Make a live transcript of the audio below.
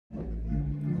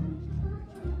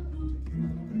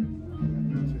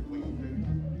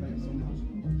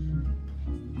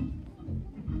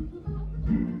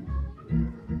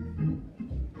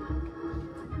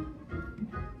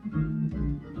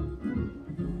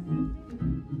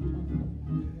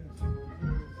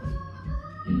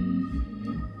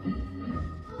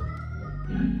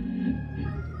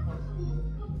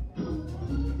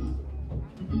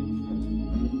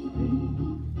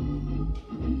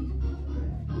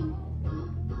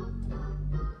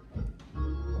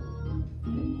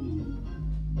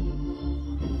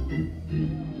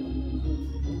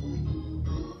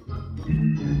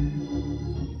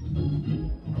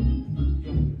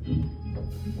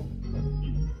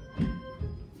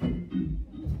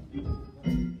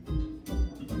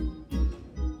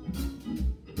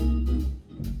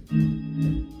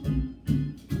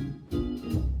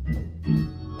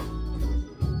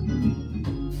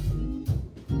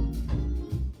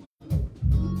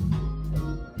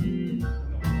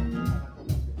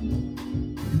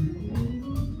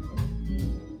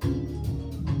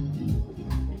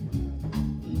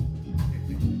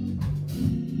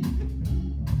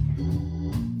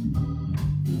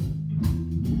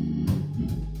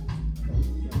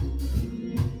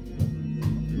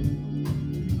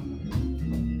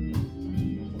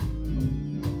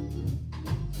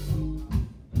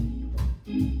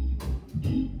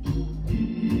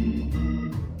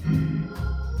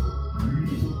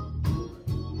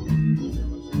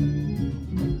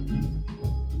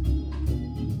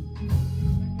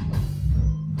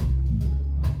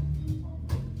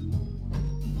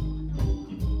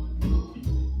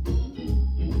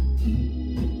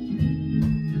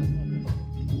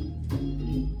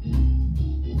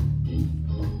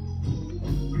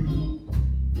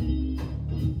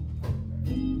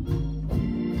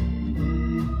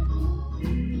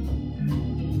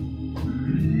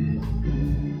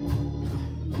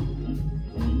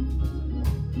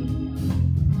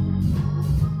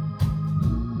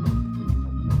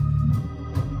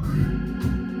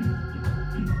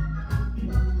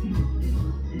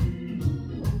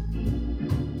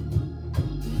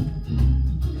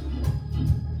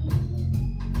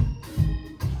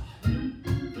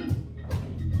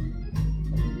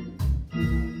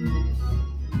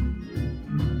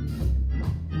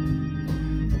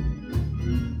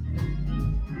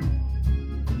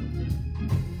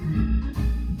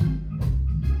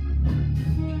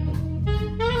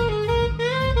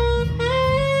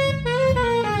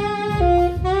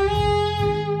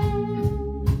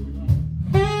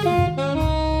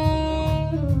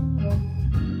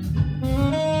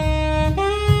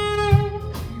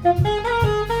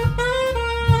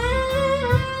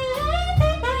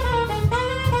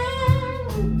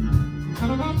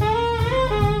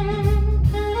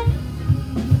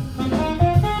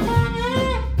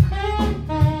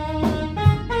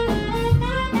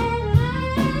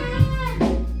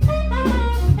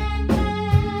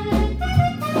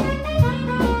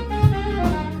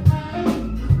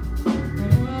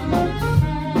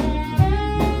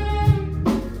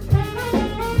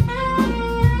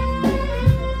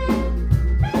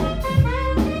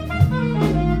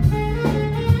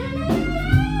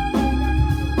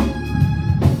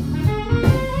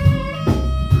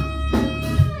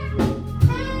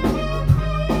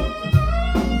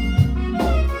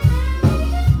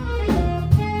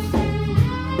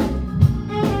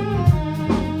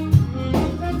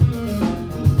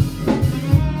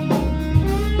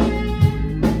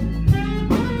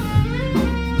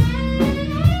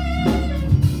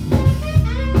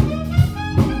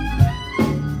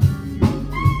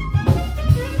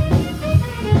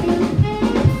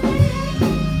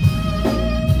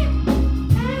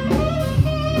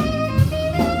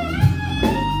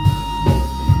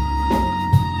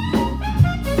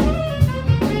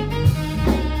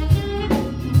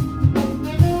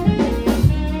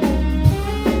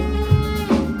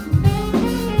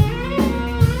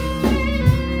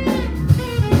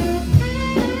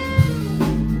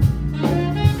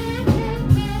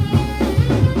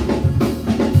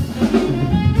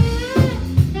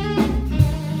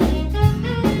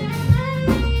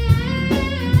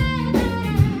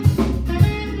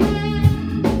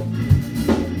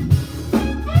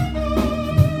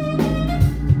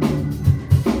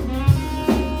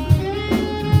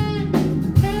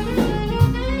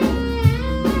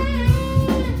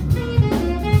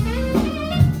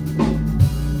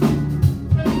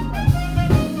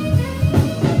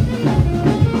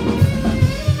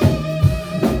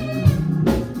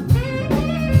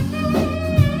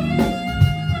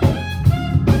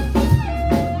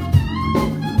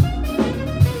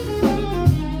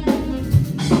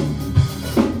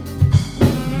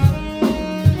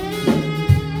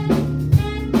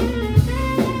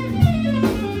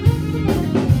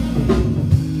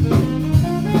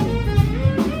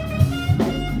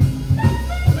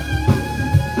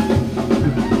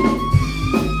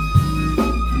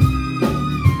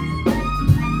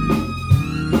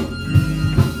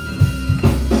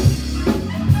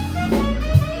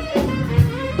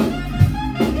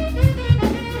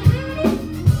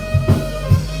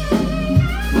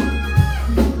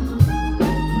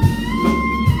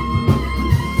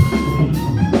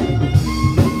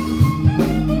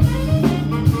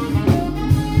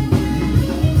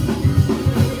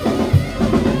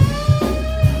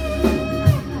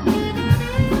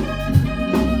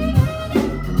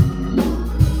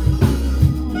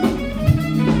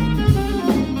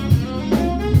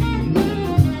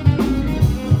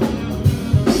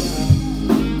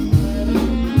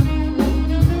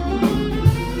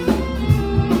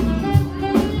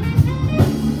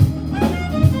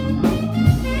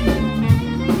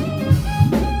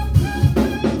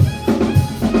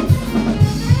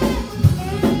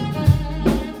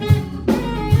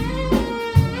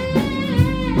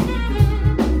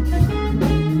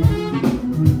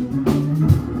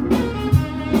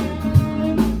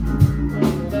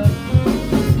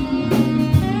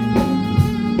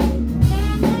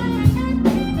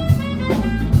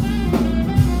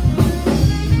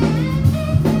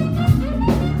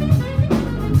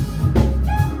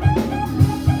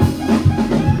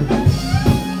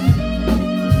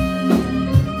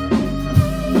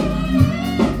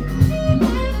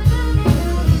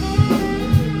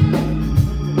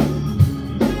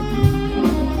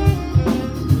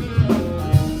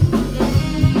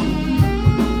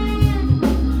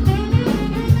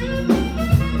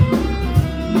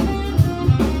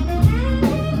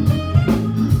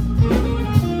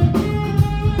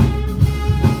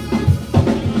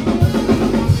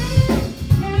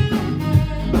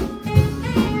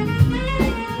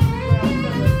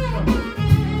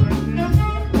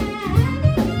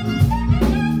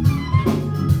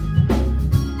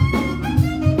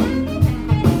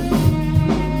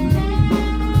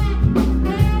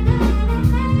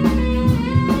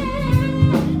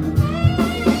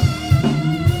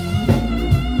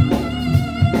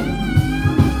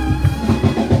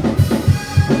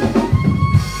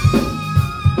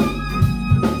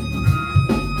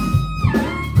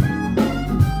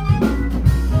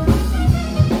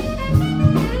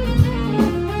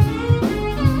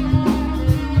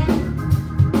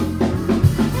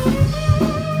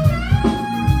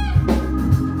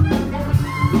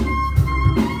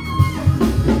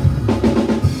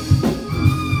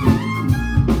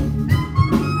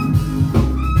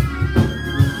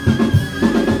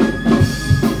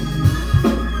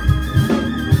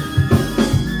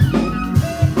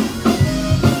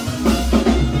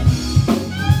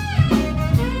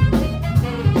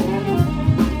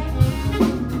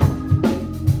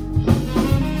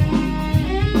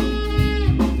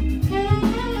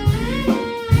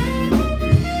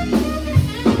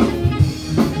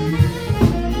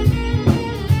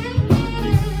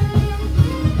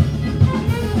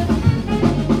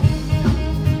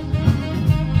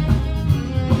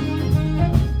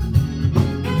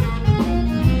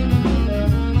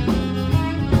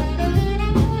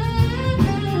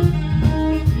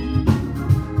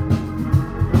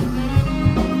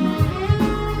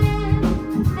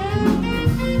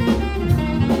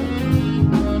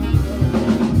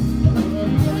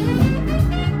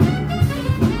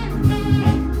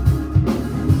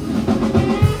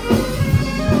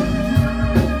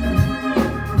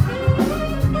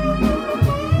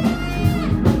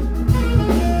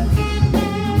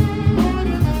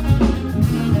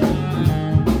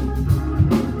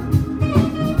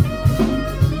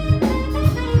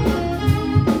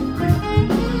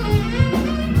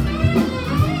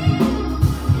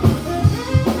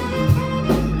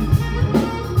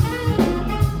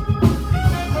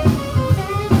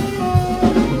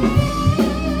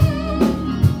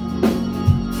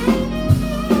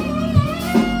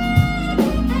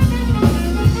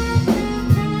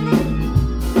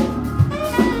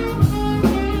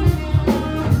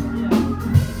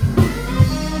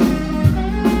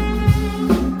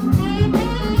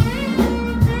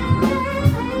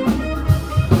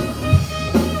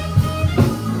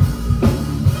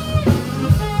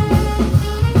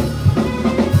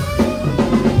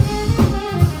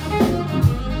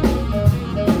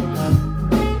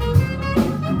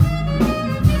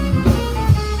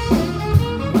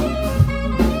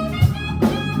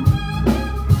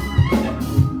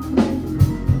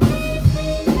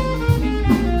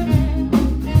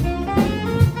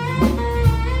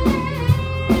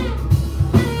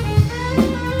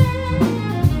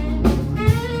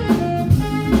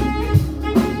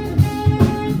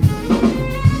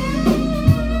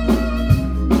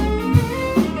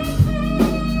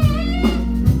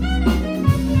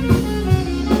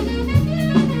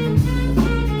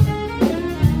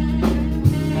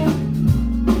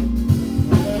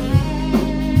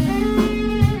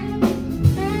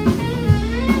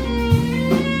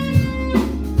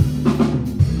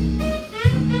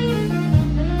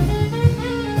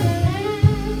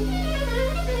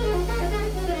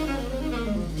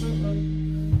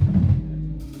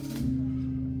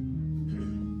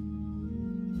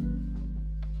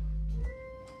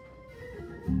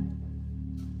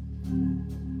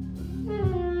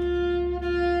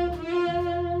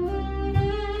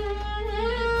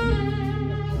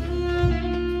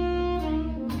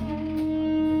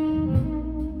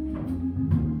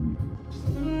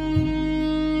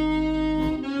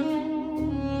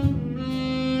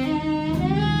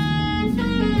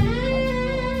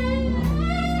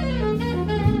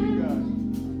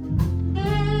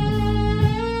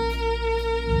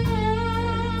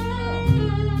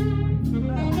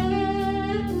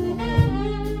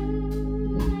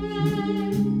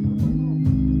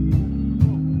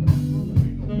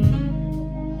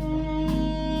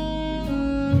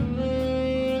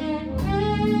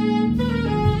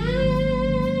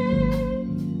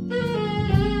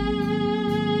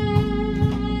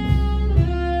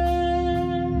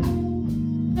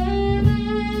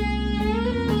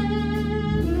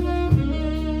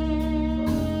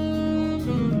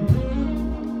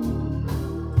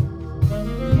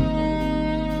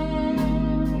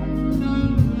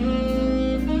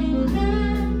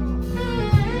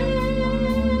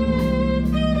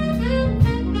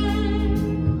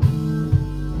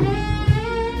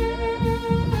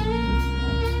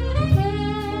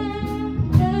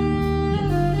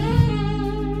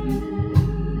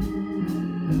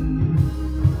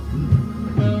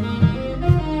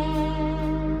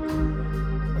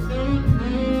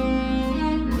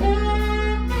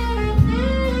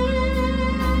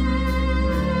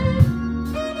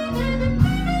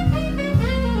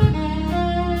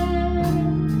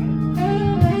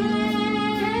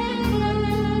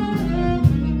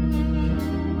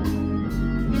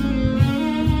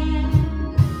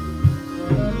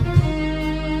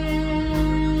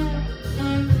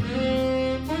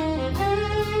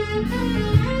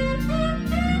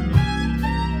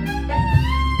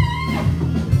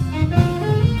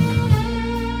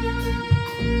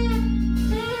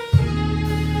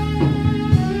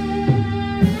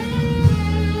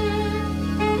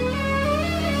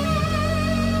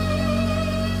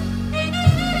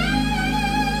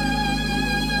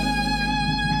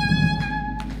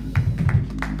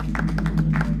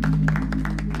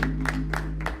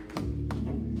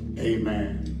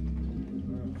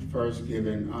Amen. First,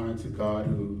 giving honor to God,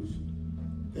 who's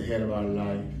the head of our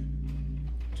life,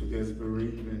 to this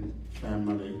bereaving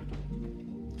family,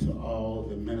 to all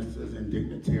the ministers and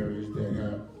dignitaries that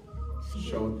have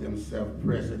showed themselves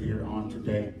present here on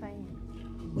today.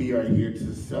 We are here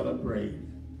to celebrate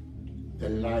the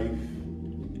life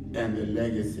and the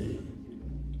legacy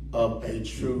of a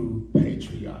true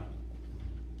patriot,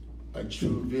 a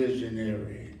true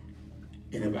visionary.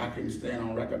 And if I can stand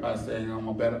on record by saying I'm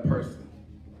a better person,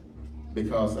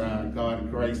 because God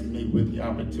graced me with the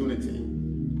opportunity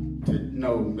to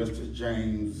know Mr.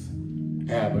 James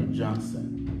Albert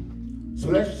Johnson. So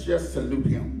let's just salute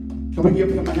him. Can we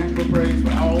give him a hand of praise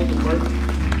for all the work?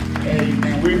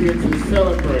 Amen. We're here to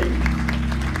celebrate.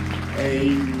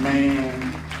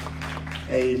 Amen.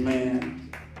 Amen.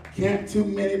 Can't too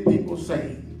many people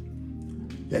say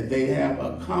that they have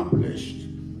accomplished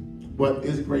what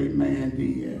this great man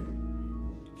did.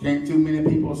 Can't too many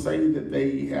people say that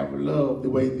they have loved the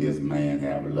way this man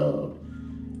have loved.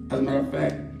 As a matter of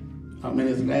fact, in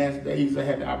his last days, I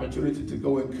had the opportunity to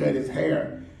go and cut his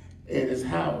hair at his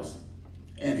house.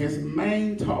 And his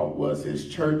main talk was his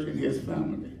church and his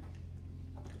family.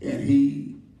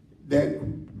 And that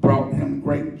brought him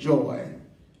great joy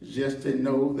just to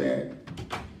know that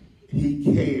he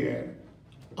cared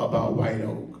about White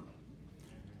Oak.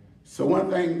 So one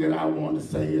thing that I want to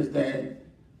say is that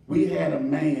we had a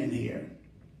man here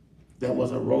that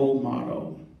was a role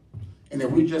model. And if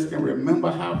we just can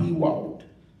remember how he walked,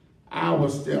 our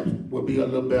steps will be a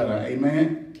little better.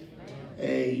 Amen?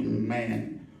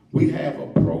 Amen. We have a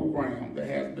program that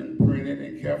has been printed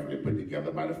and carefully put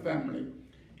together by the family.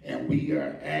 And we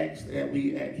are asked that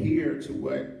we adhere to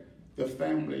what the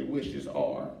family wishes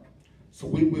are. So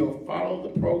we will follow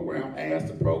the program as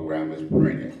the program is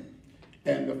printed.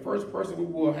 And the first person we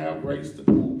will have grace the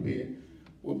pulpit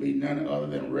will be none other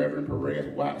than Reverend Perez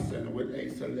Watson with a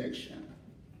selection.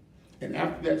 And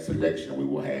after that selection, we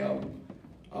will have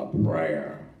a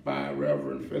prayer by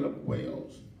Reverend Philip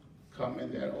Wells. Come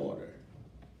in that order.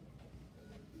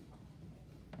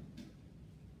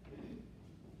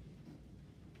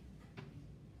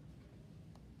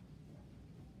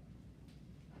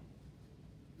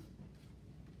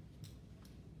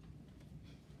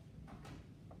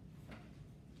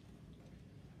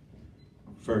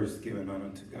 First, giving honor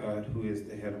to God, who is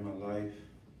the head of my life,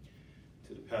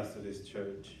 to the pastor of this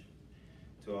church,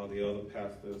 to all the other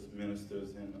pastors,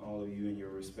 ministers, and all of you in your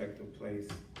respective place,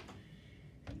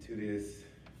 and to this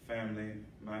family,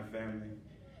 my family.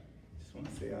 Just want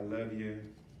to say I love you,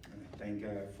 and I thank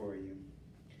God for you.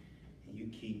 And you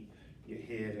keep your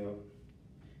head up,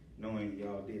 knowing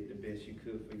y'all did the best you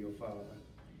could for your father.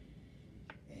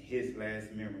 And his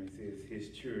last memories is his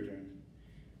children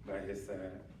by his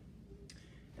side.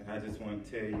 And I just want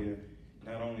to tell you,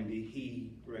 not only did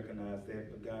he recognize that,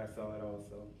 but God saw it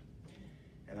also.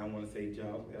 And I want to say,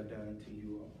 job well done to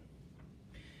you all.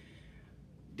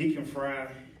 Deacon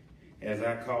Fry, as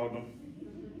I called him,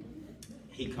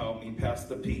 he called me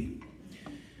Pastor P.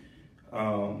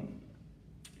 One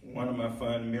of my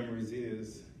fond memories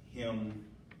is him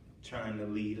trying to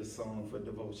lead a song for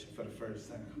devotion for the first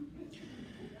time.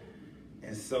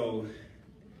 And so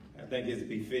I think it's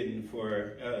befitting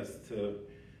for us to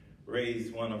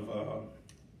raise one of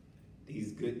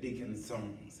these good deacon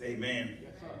songs. Amen.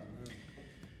 Yes,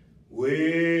 well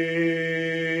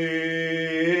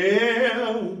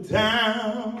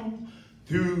down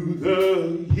through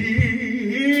the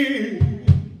years,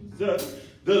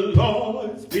 the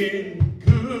Lord's been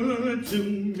good to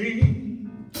me.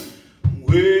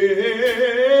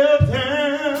 Well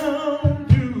down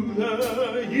through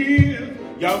the years,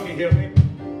 y'all can hear me.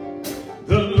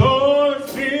 The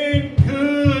Lord's been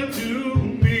good to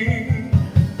me.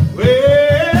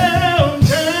 Well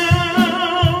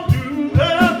down through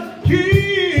the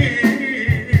years,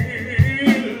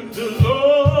 the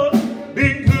Lord's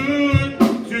been good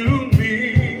to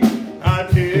me. I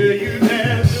tell you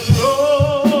that the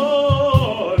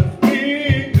Lord's been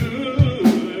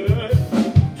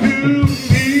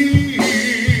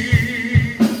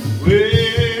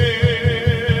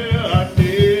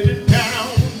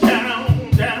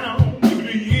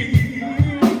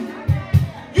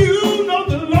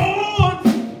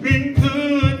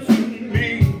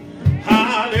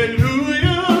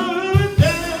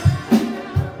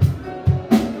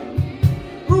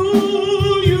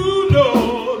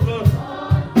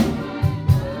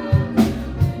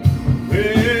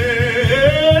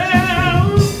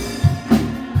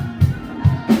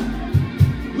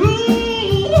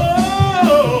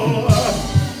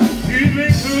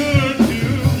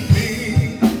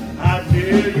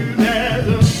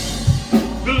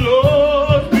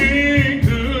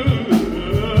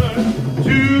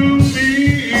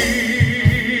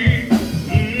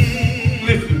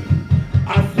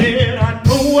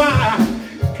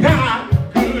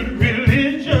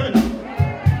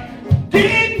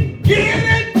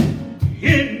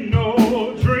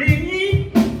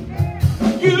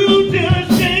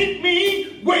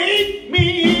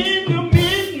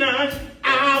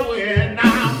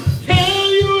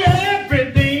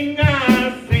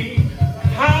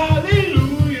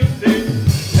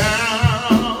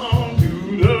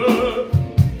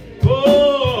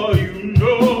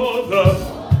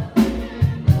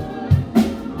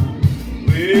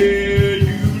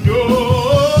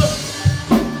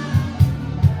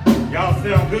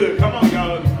good. Come on,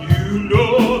 y'all. You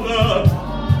know the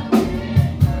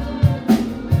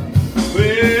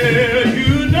well,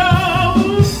 you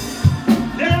know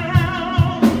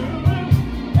down.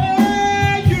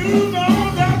 Hey, you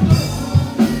know that's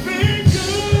been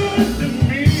good to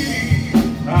me.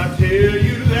 I tell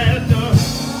you that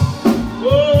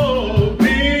oh,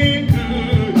 been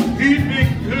good. He's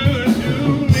been good to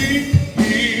me.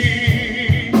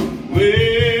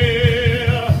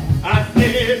 Well, I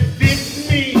said, fix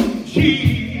me,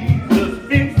 Jesus,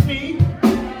 fix me.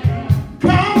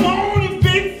 Come on and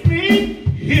fix me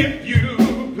if you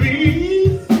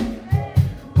please.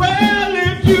 Well,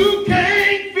 if you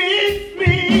can't fix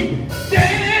me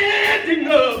standing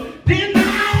up, then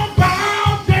I'll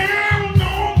bow down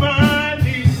on my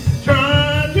knees,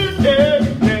 trying to tell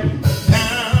you that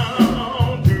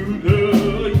down through the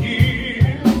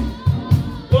years,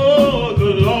 oh,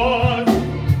 the Lord,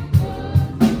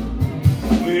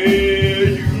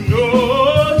 well, you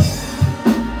know,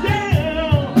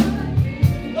 down,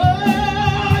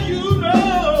 oh, you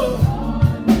know,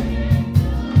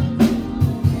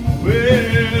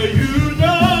 well, you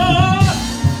know,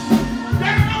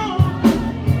 down,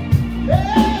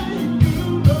 yeah, you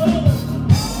know,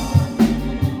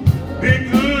 been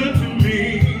good to me.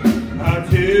 I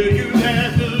tell you that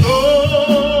the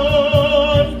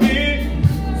Lord's been,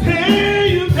 tell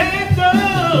you that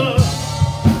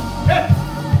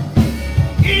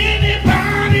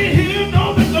anybody here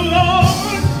know that the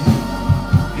Lord,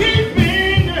 He's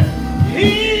been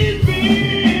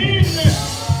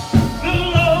the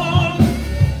Lord.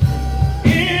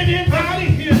 Anybody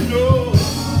here know?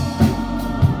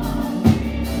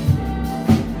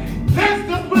 That's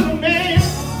just with a man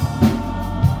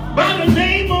by the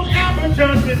name of Albert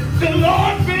Johnson. The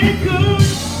Lord been good.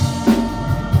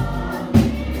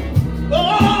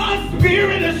 Oh,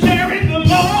 Spirit is sharing the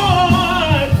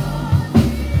Lord.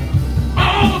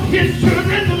 All of His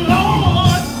children, the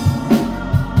Lord.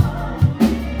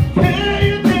 Tell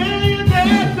you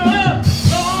that the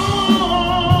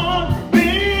Lord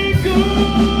been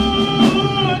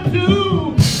good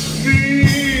to me.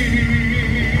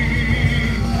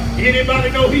 Anybody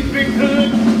know He's been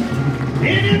good?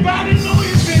 Anybody know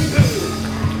He's been good?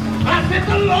 I said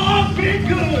the Lord's been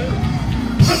good.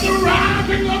 From the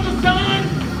rising of the sun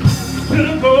to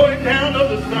the going down of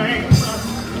the same.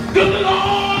 The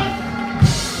Lord,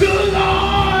 the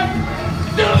Lord,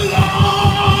 the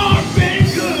Lord been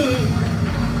good.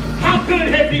 How good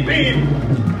has He been?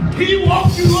 He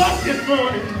woke you up this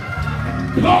morning,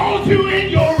 clothed you in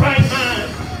your right mind,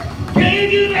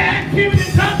 gave you the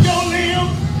activities of your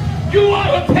limbs. You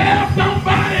ought to tell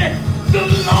somebody, the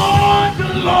Lord,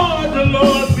 the Lord, the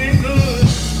Lord been good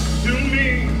to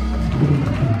me.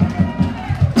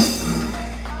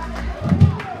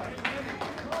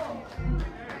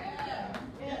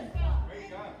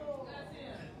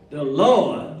 The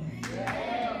Lord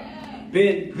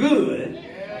been good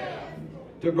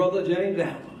to Brother James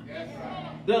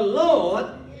Allen. The Lord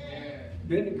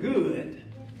been good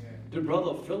to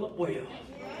Brother Philip Wells.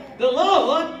 The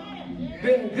Lord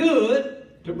been good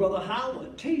to Brother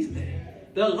Howard Teasley.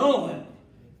 The Lord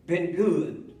been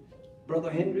good,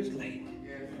 Brother Henry Slayton.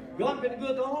 God been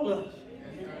good to all of us.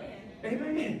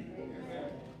 Amen.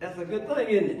 That's a good thing,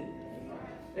 isn't it?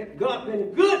 If God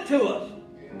been good to us.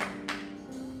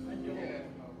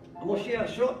 I'm going to share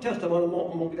a short testimony. I'm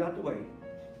going to get out the way.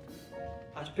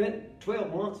 I spent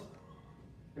 12 months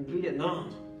in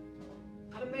Vietnam.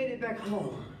 I made it back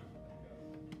home.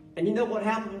 And you know what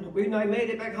happened? The reason I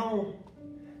made it back home?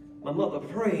 My mother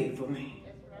prayed for me.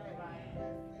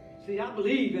 See, I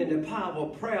believe in the power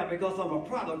of prayer because I'm a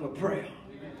product of prayer.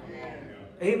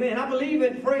 Amen. I believe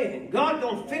in praying. God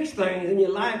don't fix things in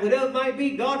your life. Whatever it might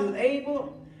be, God is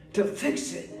able to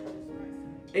fix it.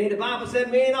 And the Bible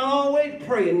said, man, I always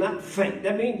pray and not faint.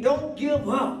 That means don't give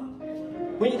up.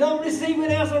 When you don't receive an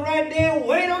answer right there,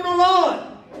 wait on the Lord.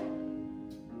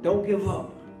 Don't give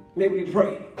up. Maybe we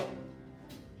pray.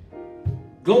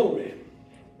 Glory.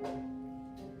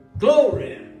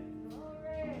 Glory.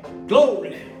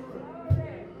 Glory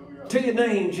to your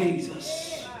name,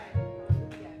 Jesus.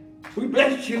 We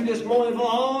bless you this morning for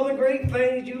all the great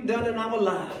things you've done in our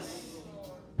lives.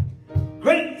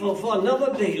 Grateful for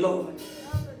another day, Lord.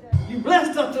 You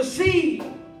blessed us to see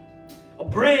a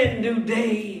brand new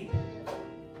day.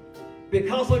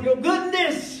 Because of your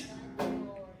goodness,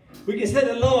 we can say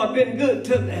the Lord been good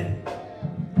to them.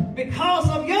 Because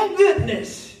of your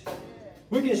goodness,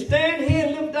 we can stand here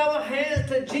and lift our hands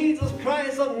to Jesus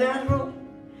Christ of Nazareth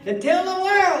and tell the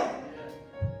world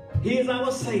He is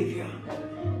our Savior.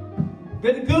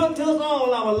 Been good to us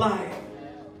all our life.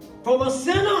 From a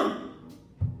sinner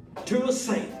to a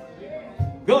saint.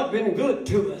 God been good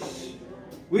to us.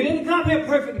 We didn't come here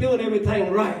perfect doing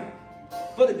everything right.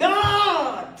 But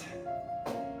God,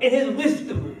 in his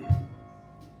wisdom,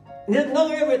 and he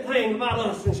knows everything about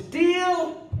us, and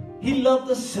still he loved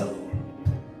us so.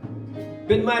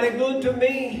 Been mighty good to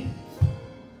me.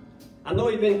 I know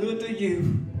he's been good to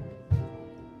you.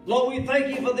 Lord, we thank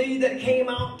you for these that came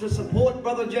out to support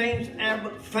Brother James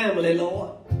Abbott family,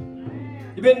 Lord.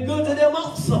 You've been good to them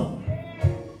also.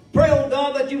 Pray, oh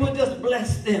God, that you would just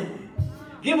bless them.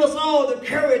 Give us all the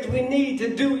courage we need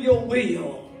to do your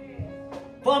will.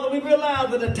 Father, we realize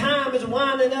that the time is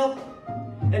winding up,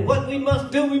 and what we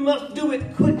must do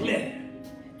it quickly.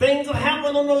 Things will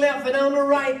happen on the left and on the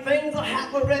right. Things will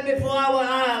happen right before our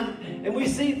eyes. And we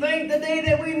see things today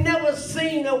that we've never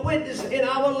seen or witnessed in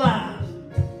our lives.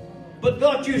 But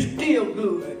God, you're still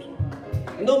good.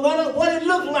 No matter what it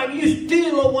looks like, you're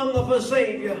still a wonderful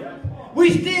Savior.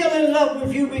 We're still in love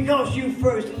with you because you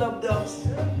first loved us.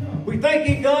 We thank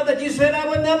you, God, that you said I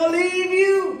would never leave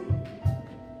you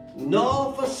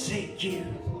nor forsake you.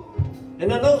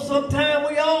 And I know sometimes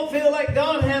we all feel like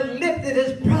God has lifted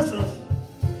his presence.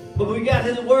 But we got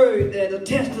his word that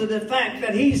attests to the fact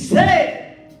that he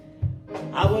said,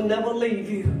 I will never leave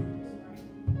you.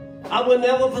 I will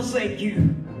never forsake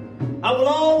you. I will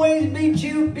always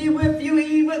be with you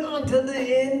even unto the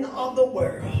end of the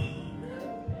world.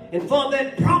 And for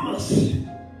that promise,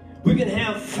 we can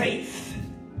have faith.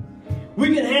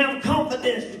 We can have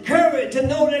confidence, courage to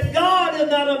know that God is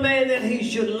not a man that he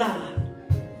should lie.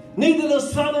 Neither the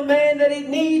Son of Man that he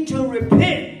need to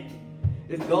repent.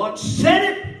 If God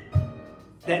said it,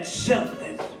 that settles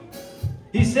it.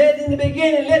 He said in the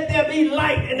beginning, let there be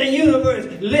light, and the universe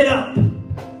lit up.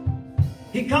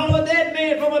 He called a dead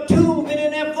man from a tomb, and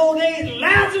in that 4 days,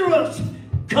 Lazarus,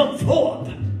 come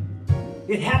forth.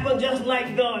 It happened just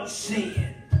like God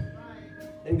said.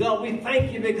 And God, we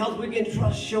thank you because we can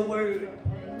trust your word.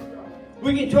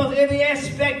 We can trust every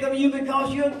aspect of you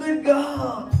because you're a good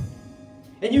God.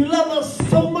 And you love us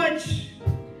so much.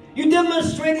 You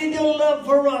demonstrated your love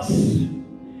for us.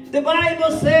 The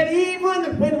Bible said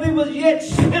even when we was yet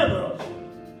sinners,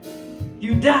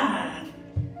 you died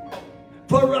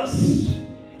for us.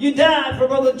 You died for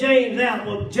Brother James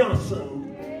Abbott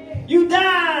Johnson. You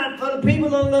died for the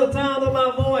people on the sound of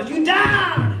my voice. You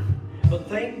died. But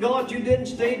thank God you didn't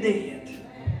stay dead.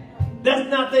 That's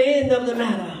not the end of the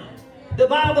matter. The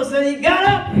Bible said he got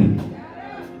up.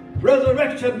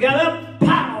 Resurrection, got up,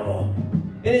 power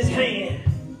in his hand.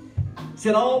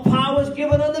 Said all power is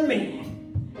given unto me.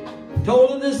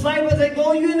 Told the disciples that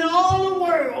go you into all the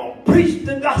world, preach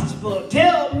the gospel,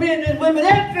 tell men and women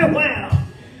everywhere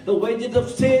the wages of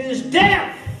sin is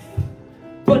death,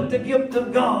 but the gift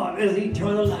of God is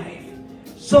eternal life.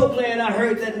 So glad I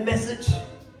heard that message.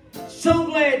 So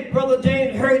glad Brother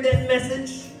James heard that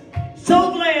message.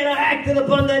 So glad I acted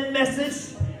upon that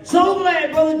message. So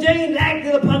glad Brother James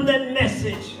acted upon that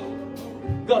message.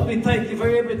 God, we thank you for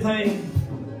everything.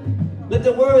 Let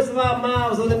the words of our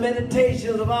mouths and the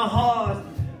meditations of our hearts,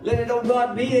 let it, oh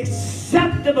God, be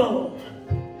acceptable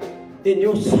in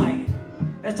your sight.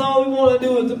 That's all we want to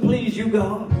do is to please you,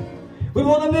 God. We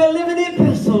want to be a living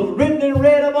epistle, written and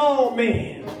read of all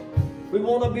men. We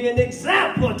want to be an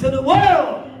example to the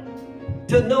world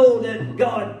to know that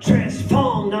God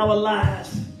transformed our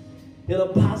lives in a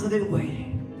positive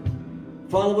way.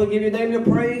 Father, we give your name the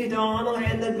praise, the honor,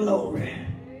 and the glory.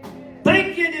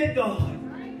 Thank you, dear God,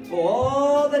 for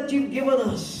all that you've given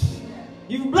us.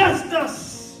 You've blessed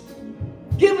us,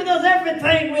 given us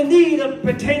everything we need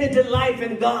pertaining to life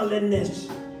and godliness.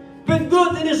 Been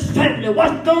good to this family,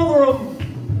 watched over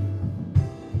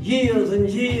them years and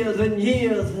years and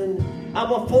years, and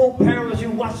our four parents,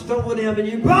 you watched over them, and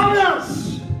you brought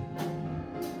us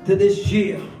to this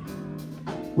year.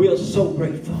 We are so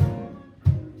grateful.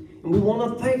 And we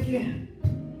want to thank you.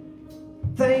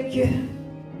 Thank you.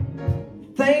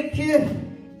 Thank you.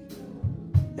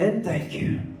 And thank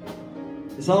you.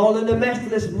 It's all in the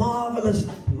matchless, marvelous,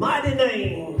 mighty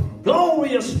name,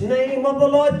 glorious name of the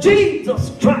Lord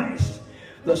Jesus Christ,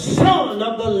 the Son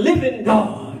of the living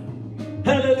God.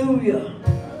 Hallelujah.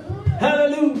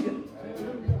 Hallelujah.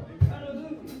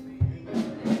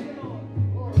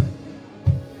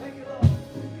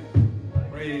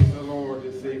 Praise the Lord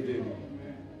this evening.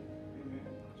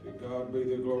 To God be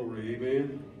the glory.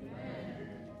 Amen.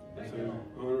 It's an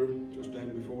honor to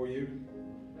stand before you.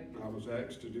 I was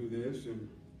asked to do this, and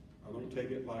I don't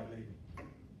take it lightly.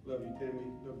 Love you,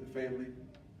 Tammy. Love the family.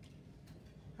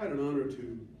 I had an honor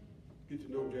to get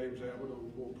to know James Abbott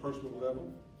on a more personal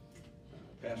level.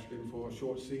 I pastored him for a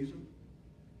short season.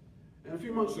 And a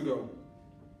few months ago,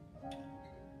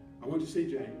 I went to see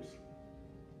James.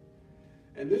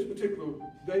 And this particular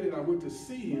day that I went to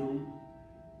see him,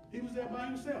 he was there by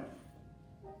himself.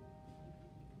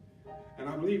 And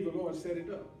I believe the Lord set it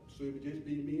up so it would just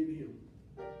be me and him.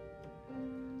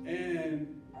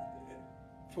 And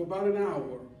for about an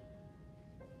hour,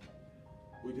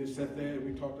 we just sat there and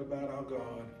we talked about our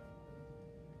God.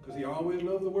 Because he always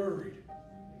loved the word.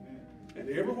 And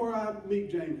everywhere I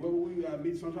meet James, wherever I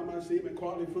meet, sometimes I see him at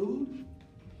Quality Food.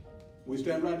 We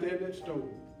stand right there at that stove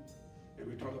and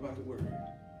we talk about the word.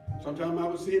 Sometimes I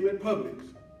would see him at Publix.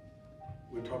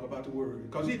 We talk about the word.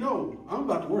 Because he knows I'm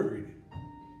about the word.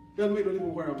 Doesn't make no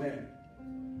difference where I'm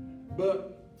at.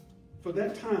 But for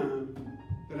that time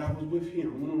that I was with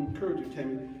him, I'm going to encourage you,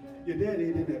 Tammy, your daddy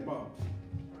ain't in that box.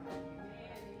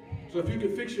 So if you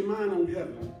can fix your mind on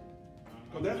heaven,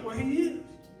 because that's where he is.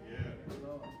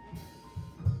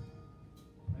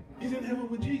 He's in heaven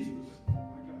with Jesus.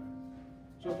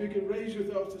 So if you can raise your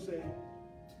thoughts to say,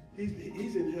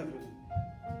 he's in heaven.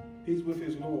 He's with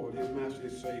his Lord, his Master,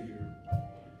 his Savior.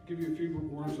 I'll give you a few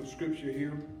words of scripture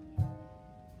here.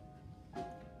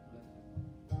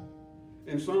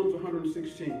 In Psalms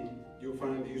 116, you'll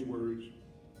find these words.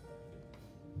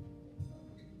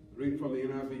 Reading from the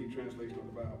NIV translation of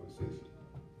the Bible, it says,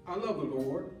 I love the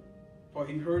Lord, for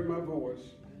he heard my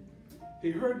voice.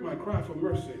 He heard my cry for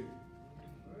mercy.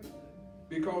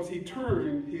 Because he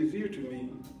turned his ear to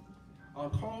me, I'll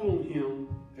call on him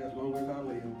as long as I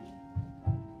live.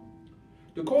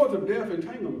 The cords of death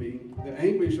entangled me. The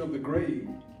anguish of the grave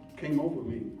came over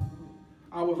me.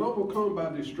 I was overcome by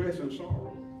distress and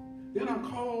sorrow. Then I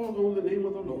called on the name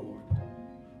of the Lord.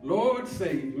 Lord,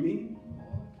 save me.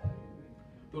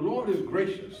 The Lord is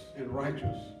gracious and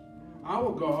righteous.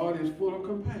 Our God is full of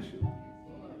compassion.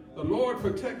 The Lord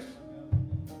protects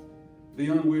the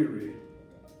unweary.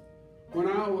 When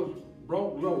I was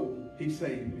brought low, he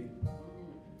saved me.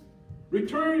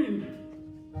 Return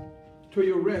to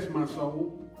your rest, my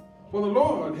soul, for the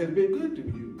Lord has been good to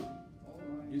you.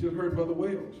 You just heard Brother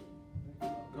Wells.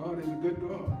 God is a good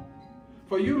God.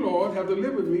 For you, Lord, have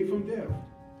delivered me from death,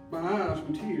 my eyes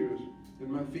from tears, and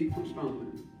my feet from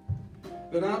stumbling,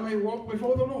 that I may walk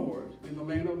before the Lord in the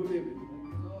land of the living.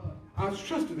 I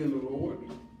trusted in the Lord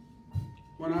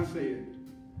when I said,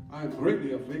 I am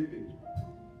greatly afflicted.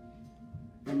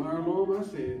 In my alarm I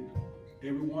said,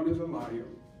 everyone is a liar.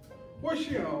 What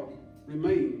shall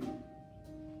remain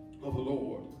of the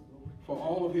Lord for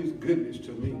all of his goodness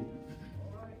to me?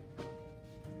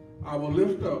 I will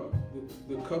lift up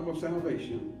the cup of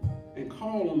salvation and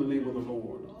call on the name of the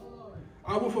Lord.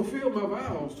 I will fulfill my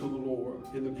vows to the Lord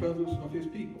in the presence of his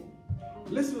people.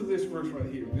 Listen to this verse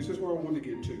right here. This is where I want to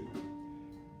get to.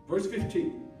 Verse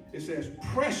 15, it says,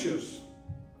 precious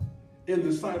in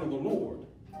the sight of the Lord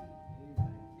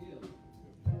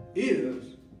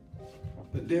is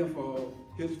the death of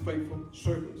his faithful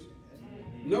servants.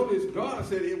 Notice God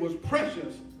said it was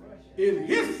precious in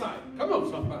his sight. Come on,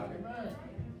 somebody.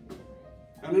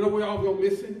 And I know we all go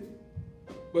missing,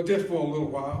 but just for a little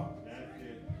while.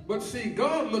 But see,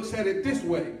 God looks at it this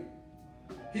way.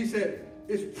 He said,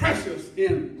 it's precious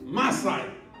in my sight.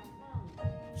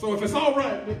 So if it's all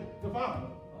right with the Father,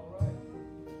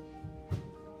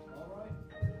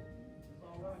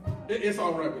 it's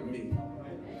all right with me.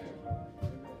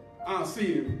 I'll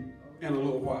see him in a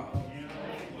little while.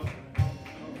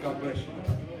 God bless you.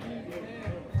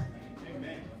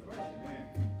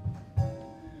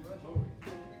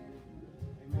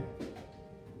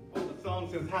 The song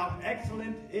says, how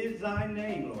excellent is thy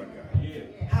name, Lord God.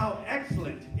 Yeah. How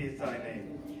excellent is thy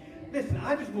name. Listen,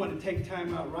 I just want to take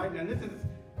time out right now.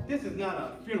 This is not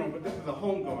a funeral, but this is a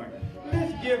homegoing.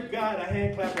 Let's give God a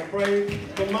hand clap of praise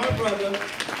for my brother,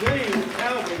 James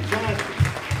Alvin Johnson.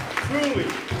 Truly,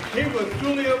 he was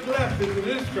truly a blessing to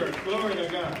this church. Glory to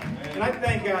God. And I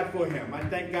thank God for him. I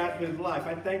thank God for his life.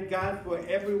 I thank God for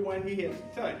everyone he has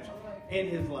touched in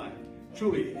his life.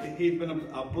 Truly, he's been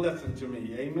a blessing to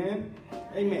me. Amen?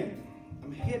 Amen.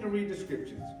 I'm here to read the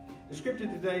scriptures. The scripture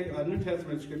today, a New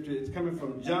Testament scripture, is coming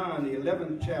from John, the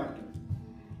 11th chapter.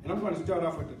 And I'm going to start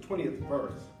off with the 20th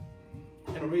verse.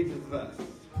 And it reads as thus.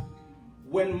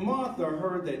 When Martha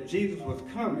heard that Jesus was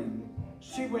coming,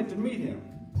 she went to meet him,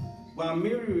 while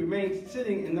Mary remained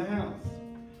sitting in the house.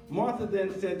 Martha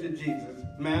then said to Jesus,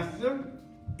 Master,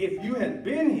 if you had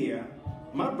been here,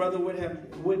 my brother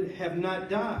would have not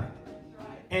died.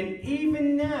 And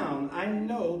even now I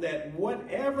know that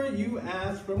whatever you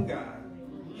ask from God,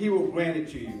 he will grant it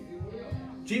to you.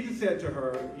 Jesus said to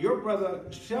her, your brother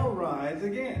shall rise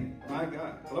again. My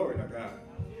God, glory to God.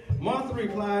 Martha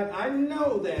replied, I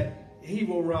know that he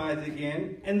will rise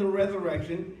again in the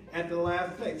resurrection at the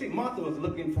last day. See, Martha was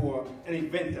looking for an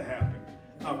event to happen,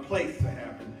 a place to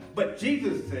happen. But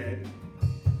Jesus said,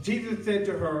 Jesus said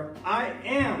to her, I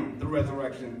am the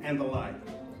resurrection and the life.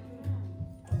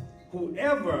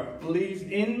 Whoever believes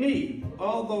in me,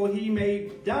 although he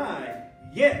may die,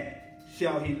 yet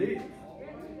shall he live.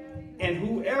 And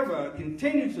whoever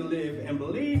continues to live and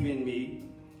believe in me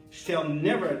shall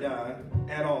never die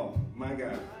at all. My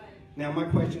God. Now my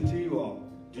question to you all,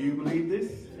 do you believe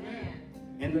this?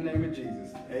 In the name of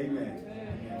Jesus, amen.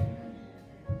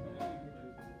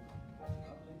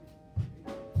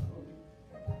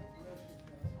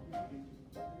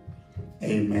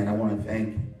 Amen. I want to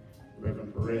thank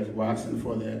Reverend Perez Watson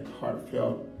for that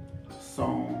heartfelt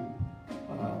song.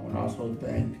 I want to also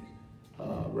thank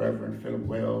Reverend Philip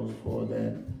Wells for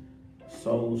that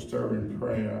soul-stirring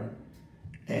prayer,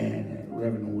 and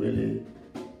Reverend Willie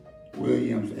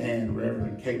Williams and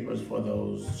Reverend Capers for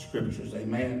those scriptures.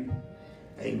 Amen.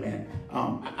 Amen.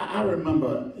 I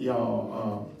remember,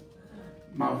 y'all,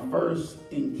 my first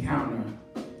encounter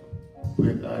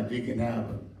with Deacon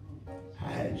Albert.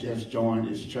 I had just joined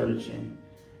his church and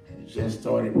just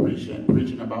started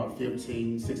preaching about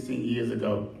 15, 16 years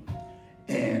ago.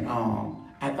 And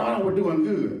I thought I was doing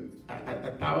good. I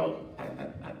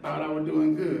thought I was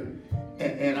doing good.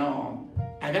 And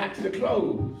I got to the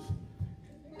close.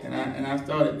 And I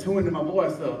started tuning my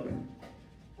voice up.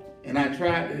 And I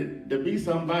tried to be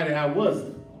somebody I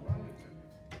wasn't.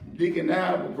 Deacon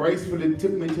Albert gracefully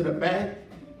took me to the back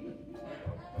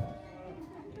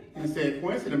and said,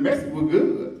 Quincy, the message was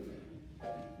good.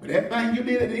 But that thing you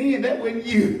did at the end, that wasn't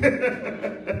you.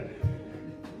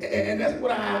 And that's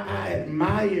what I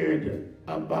admired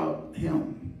about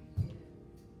him.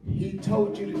 He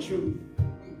told you the truth.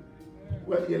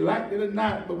 Whether you liked it or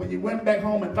not, but when you went back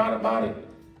home and thought about it,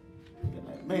 you're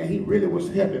like, man, he really was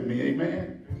helping me,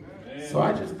 amen? So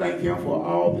I just thank him for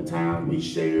all the time we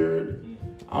shared,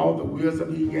 all the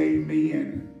wisdom he gave me,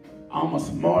 and I'm a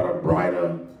smarter,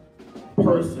 brighter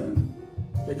person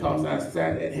because I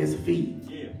sat at his feet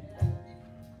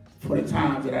for the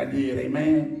times that I did,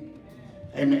 amen?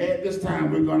 Amen. At this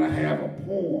time, we're going to have a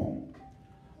poem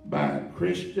by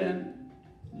Christian,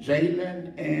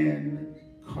 Jalen, and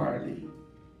Carly.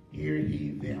 Hear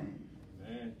ye them.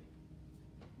 Amen.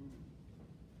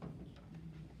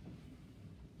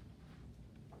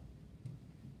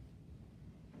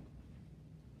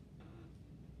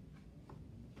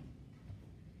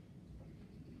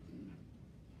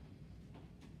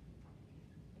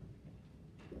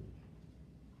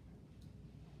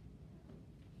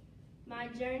 My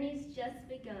journey's just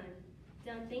begun.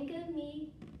 Don't think of me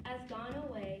as gone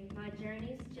away. My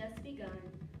journey's just begun.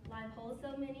 Life holds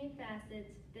so many facets.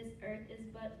 This earth is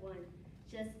but one.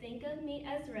 Just think of me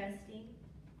as resting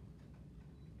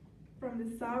from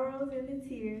the sorrows and the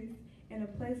tears, in a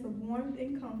place of warmth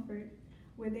and comfort,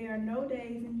 where there are no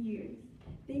days and years.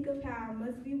 Think of how I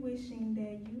must be wishing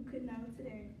that you could know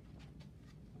today.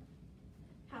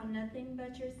 How nothing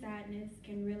but your sadness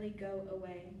can really go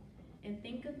away. And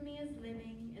think of me as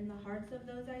living in the hearts of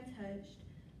those I touched,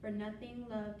 for nothing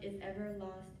loved is ever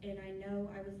lost, and I know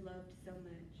I was loved so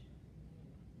much.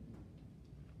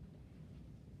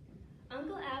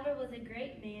 Uncle Albert was a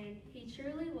great man. He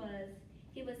truly was.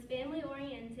 He was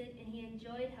family-oriented, and he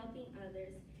enjoyed helping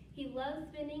others. He loved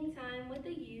spending time with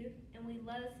the youth, and we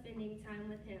loved spending time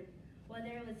with him.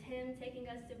 Whether it was him taking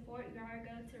us to Fort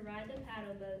Yargo to ride the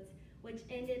paddle boats, which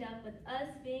ended up with us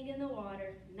being in the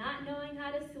water, not knowing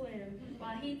how to swim,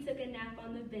 while he took a nap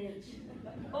on the bench,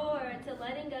 or to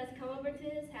letting us come over to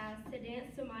his house to dance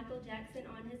to Michael Jackson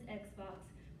on his Xbox.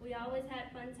 We always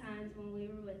had fun times when we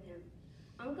were with him.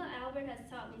 Uncle Albert has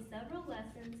taught me several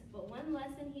lessons, but one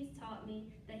lesson he's taught me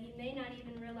that he may not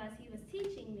even realize he was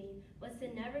teaching me was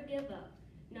to never give up.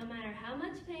 No matter how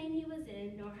much pain he was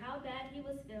in, nor how bad he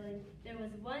was feeling, there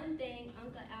was one thing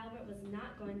Uncle Albert was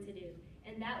not going to do,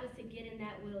 and that was to get in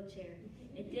that wheelchair.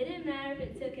 It didn't matter if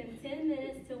it took him 10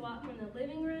 minutes to walk from the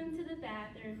living room to the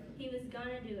bathroom, he was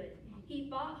gonna do it. He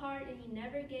fought hard and he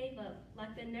never gave up.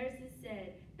 Like the nurses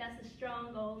said, that's a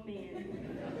strong old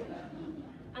man.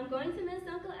 I'm going to miss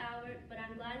Uncle Albert, but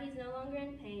I'm glad he's no longer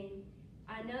in pain.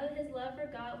 I know his love for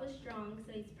God was strong,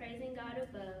 so he's praising God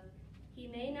above. He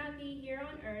may not be here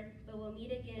on earth, but we'll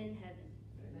meet again in heaven.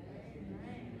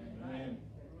 Amen.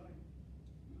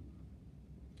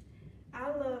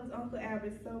 I loved Uncle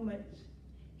Albert so much.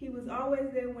 He was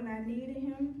always there when I needed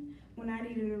him, when I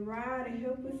needed a ride or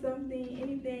help with something,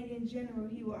 anything in general,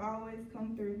 he would always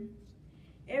come through.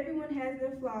 Everyone has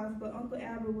their flaws, but Uncle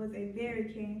Albert was a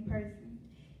very caring person.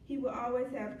 He would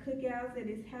always have cookouts at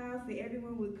his house that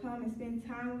everyone would come and spend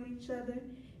time with each other,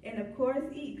 and of course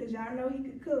eat, because y'all know he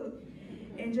could cook,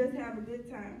 and just have a good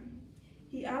time.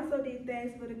 He also did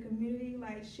things for the community,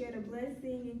 like share the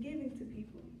blessing and giving to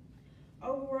people.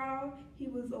 Overall, he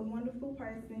was a wonderful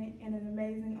person and an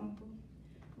amazing uncle.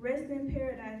 Rest in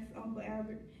paradise, Uncle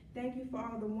Albert. Thank you for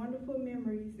all the wonderful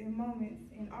memories and moments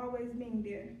and always being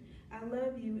there. I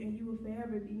love you and you will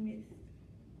forever be missed.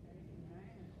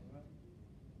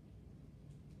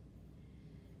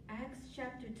 Acts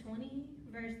chapter 20,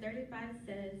 verse 35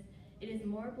 says, "It is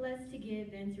more blessed to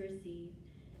give than to receive."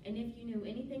 And if you knew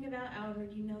anything about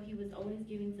Albert, you know he was always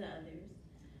giving to others.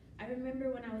 I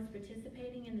remember when I was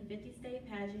participating in the 50-state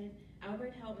pageant,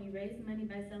 Albert helped me raise money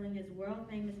by selling his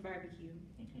world-famous barbecue.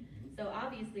 So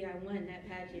obviously I won that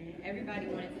pageant. Everybody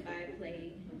wanted to buy a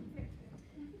plate.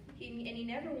 He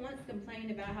never once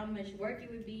complained about how much work it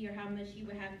would be or how much he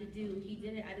would have to do. He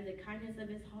did it out of the kindness of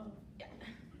his heart.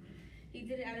 He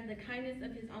did it out of the kindness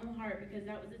of his own heart because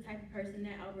that was the type of person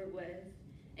that Albert was.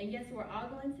 And yes, we're all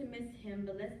going to miss him,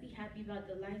 but let's be happy about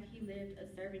the life he lived of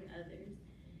serving others.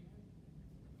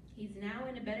 He's now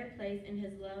in a better place and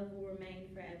his love will remain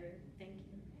forever. Thank you.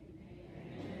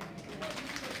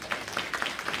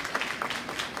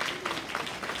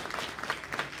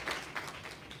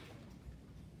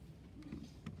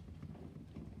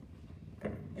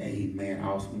 Amen.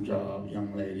 Awesome job,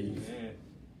 young ladies.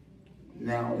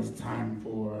 Now it's time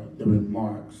for the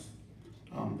remarks.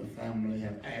 The family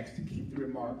have asked to keep the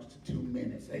remarks to 2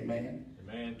 minutes. Amen.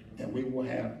 Amen. And we will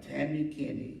have Tammy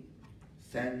Kinney,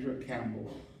 Sandra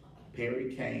Campbell,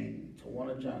 Perry Kane,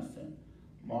 Tawana Johnson,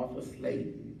 Martha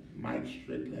Slayton, Mike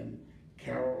Strickland,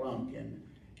 Carol Lumpkin,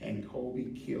 and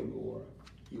Kobe Kilgore.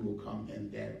 You will come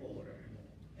in that order.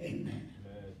 Amen.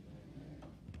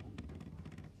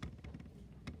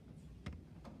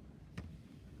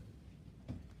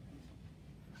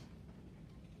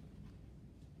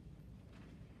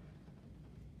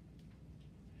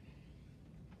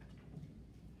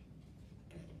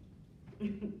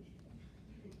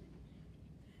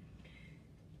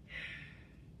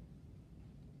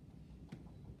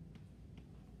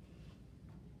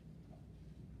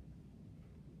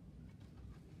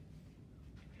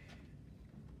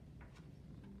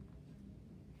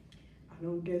 I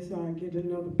don't guess I'll get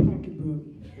another pocketbook.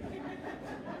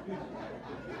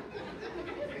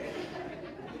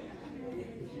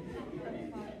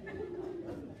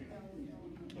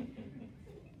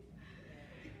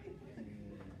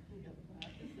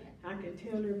 I can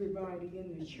tell everybody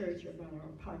in the church about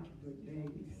our pocketbook days.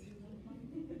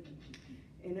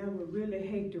 And I would really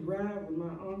hate to ride with my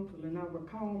uncle, and I would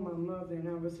call my mother and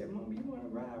I would say, "Mom, you want to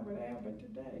ride with Albert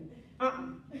today?"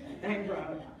 Ain't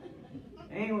right.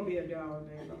 Ain't gonna be a dog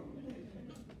day long.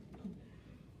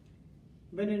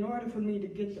 But in order for me to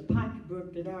get the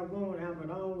pocketbook that I want, I would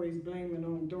always blame it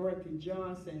on Dorothy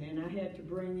Johnson, and I had to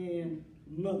bring in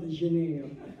Mother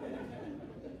Janelle.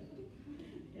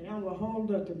 And I would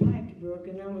hold up the pocketbook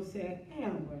and I would say,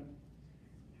 "Albert,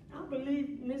 I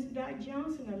believe Miss Doc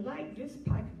Johnson will like this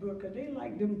pocketbook, because they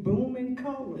like them booming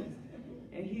colors."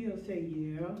 And he'll say,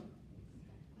 "Yeah."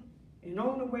 And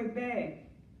on the way back,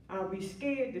 I'll be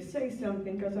scared to say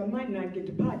something because I might not get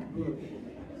the pocketbook.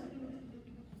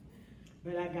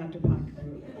 But I got the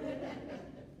pocketbook.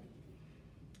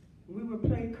 We would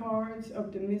play cards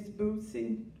up to Miss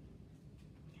Bootsy.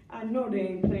 I know they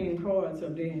ain't playing cards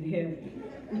up there in heaven.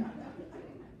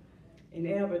 And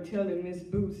Albert telling Miss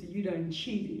Bootsy, "You done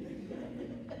cheated."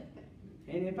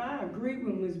 And if I agreed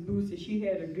with Miss Bootsy, she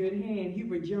had a good hand, he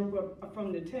would jump up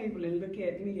from the table and look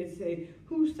at me and say,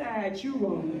 "Whose side you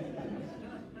on?"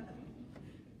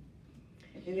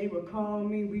 And they would call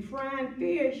me, "We frying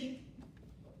fish.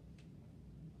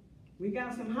 We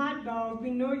got some hot dogs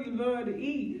we know you love to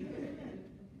eat."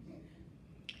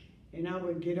 And I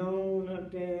would get on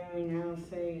up there and I'll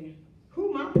say,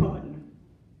 "Who my partner?"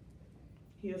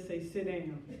 He'll say, "Sit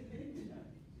down."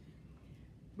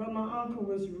 But my uncle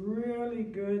was really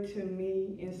good to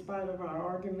me in spite of our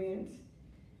arguments.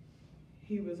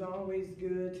 He was always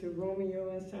good to Romeo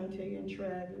and Sante and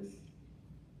Travis.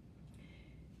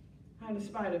 In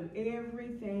spite of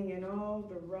everything and all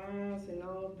the riots and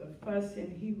all the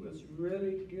fussing, he was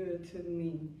really good to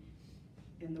me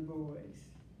and the boys.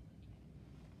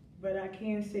 But I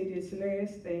can't say this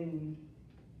last thing.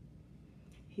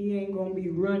 He ain't gonna be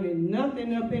running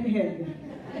nothing up in heaven.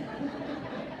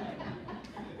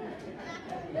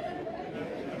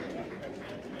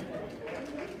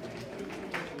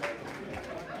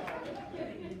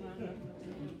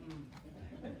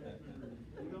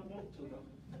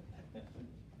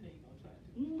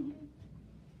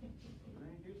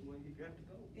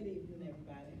 Good evening,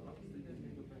 everybody.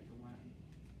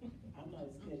 I'm not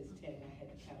as good as Ted. I had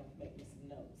to kind of make me some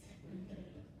notes.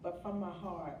 But from my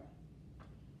heart,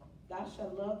 thou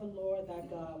shalt love the Lord thy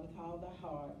God with all thy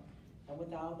heart, and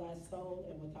with all thy soul,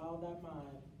 and with all thy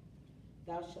mind.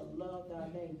 thou shalt love thy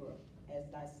neighbor as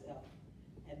thyself.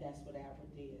 And that's what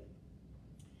Albert did.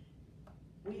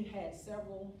 We had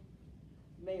several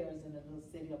mayors in the little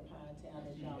city of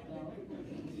Pinetown, as y'all know.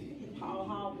 Paul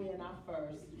Hall being our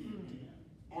first,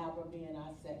 Albert being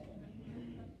our second.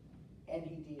 And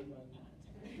he did run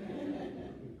Pinetown.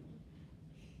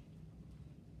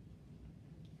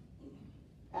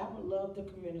 Albert loved the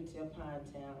community of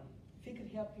Pinetown. If he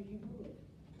could help you, he would.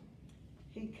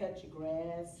 He'd cut your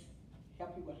grass,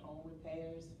 help you with home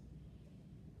repairs.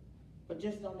 But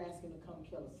just don't ask him to come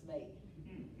kill a snake.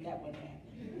 That wouldn't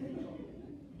happen.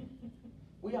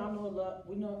 We all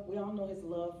know his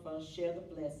love for Share the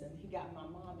Blessing. He got my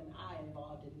mom and I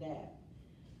involved in that.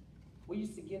 We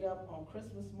used to get up on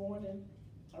Christmas morning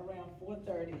around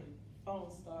 4:30,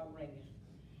 phones start ringing.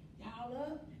 Y'all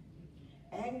up?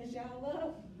 Agnes, y'all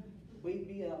up? We'd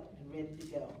be up and ready to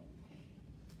go.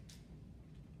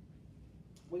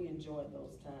 We enjoyed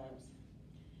those times.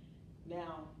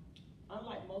 Now,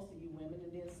 unlike most of you women,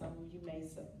 and then some of you may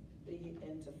be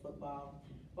into football,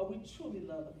 but we truly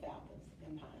love the Falcons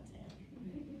in Pinetown.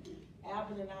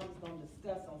 Albert and I was going to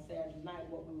discuss on Saturday night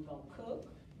what we were going to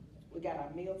cook. We got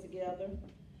our meal together.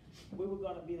 We were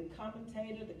going to be the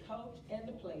commentator, the coach, and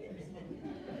the players.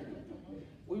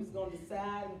 We was going to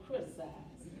decide and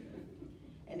criticize.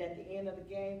 And at the end of the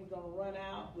game, we're going to run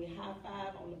out. We high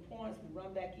five on the points. We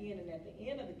run back in. And at the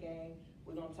end of the game,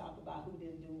 we're going to talk about who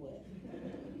didn't do what.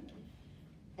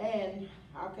 And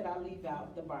how could I leave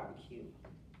out the barbecue?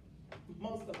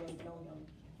 Most of us know him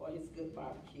for his good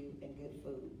barbecue and good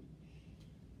food.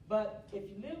 But if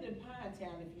you lived in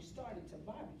Pinetown, if you started to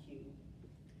barbecue,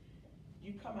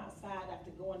 you come outside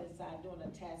after going inside doing a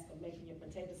task of making your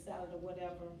potato salad or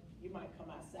whatever, you might come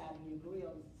outside and your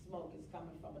grill smoke is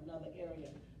coming from another area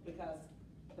because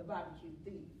the barbecue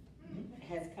thief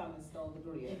has come and stole the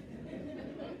grill.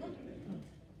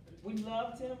 We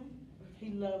loved him,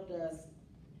 he loved us,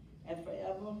 and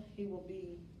forever he will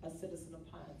be a citizen of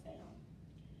Pinetown.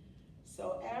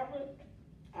 So Albert,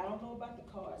 I don't know about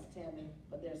the cars, Tammy,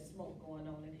 but there's smoke going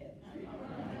on in heaven.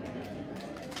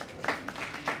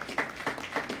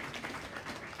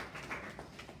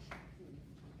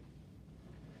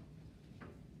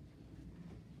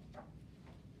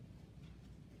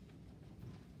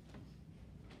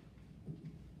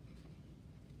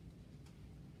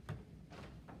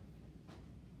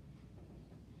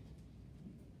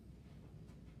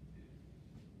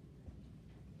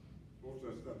 Most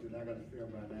of the stuff that I got to say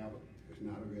about Albert, it's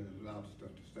not really a lot of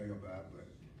stuff to say about, but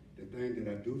the thing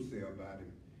that I do say about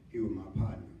him, he was my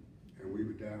partner, and we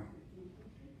were down.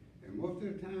 And most of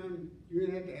the time, you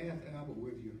didn't have to ask Albert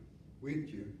with you.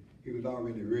 He was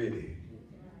already ready.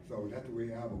 So that's the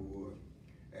way Albert was.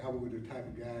 Albert was the type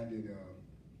of guy that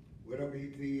whatever he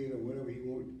did or whatever he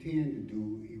tend to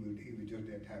do, he was just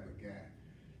that type of guy.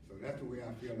 So that's the way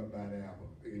I feel about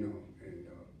Albert, you know. And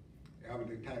Albert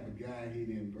the type of guy, he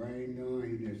didn't bring none,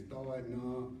 he didn't start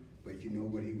none, but you know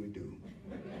what he would do.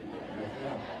 That's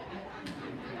Albert.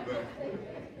 But,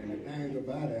 and the things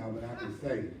about Albert I can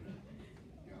say,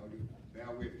 y'all just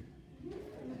bear with me.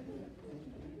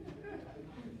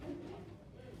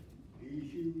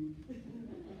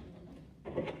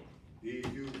 These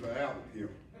shoes are Albert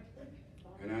here.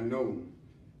 And I know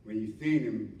when you seen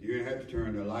him, you didn't have to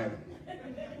turn the light on,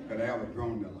 because Albert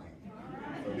brought the light.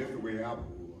 So this is the way Albert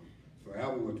was. So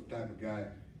Albert was the type of guy,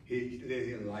 he let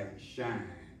his light shine.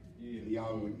 Yeah.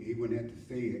 He wouldn't have to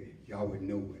say it, y'all would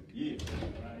know it. Yeah.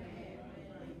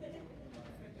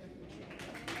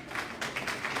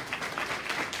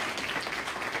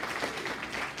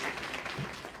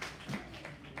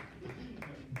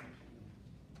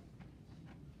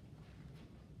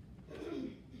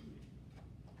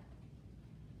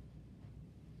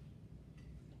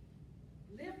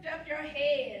 Lift up your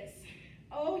heads,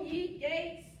 O ye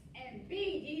gates, and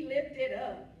be ye lifted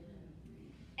up,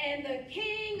 and the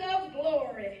King of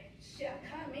glory shall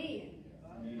come in.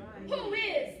 Who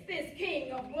is this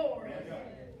King of glory?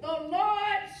 The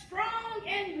Lord strong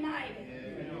and mighty,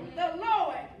 the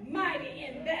Lord mighty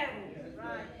in battle.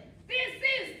 This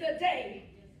is the day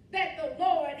that the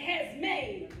Lord has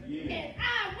made, and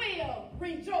I will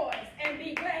rejoice and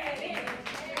be glad in it.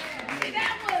 See,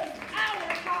 that was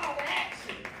our call to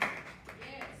action.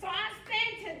 So I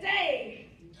stand today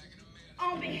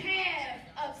on behalf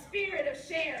of Spirit of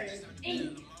Sharing,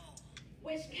 Inc.,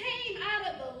 which came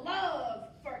out of the love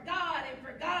for God and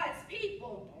for God's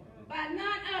people by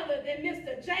none other than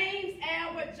Mr. James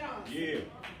Albert Johnson. Yeah.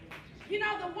 You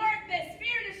know, the work that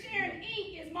Spirit of Sharing,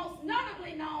 Inc. is most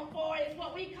notably known for is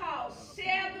what we call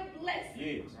Share the Blessing.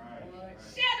 Yes.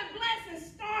 Share the Blessing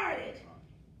started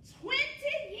 20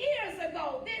 years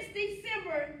ago, this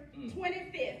December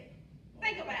 25th.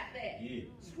 Think about that. Yeah.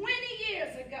 20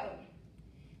 years ago.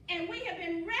 And we have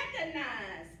been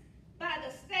recognized by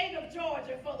the state of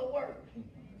Georgia for the work.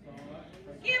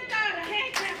 Give God a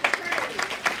hand clap of praise.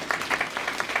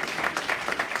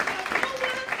 Who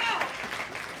would have thought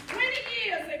 20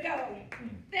 years ago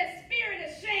that Spirit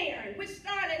of Sharing, which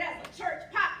started as a church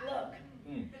potluck,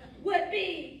 would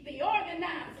be the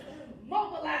organizer,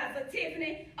 mobilizer,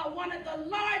 Tiffany, of one of the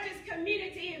largest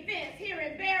community events here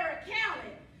in Barrett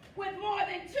County, with more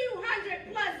than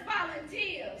 200 plus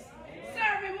volunteers,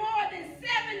 serving more than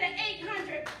 700 to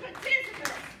 800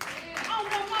 participants on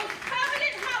the most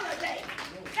coveted holiday,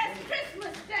 that's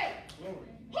Christmas Day.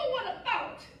 Who would have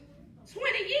thought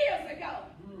 20 years ago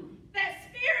that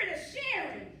Spirit of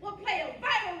Sharing will play a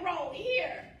vital role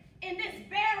here in this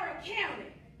Barrett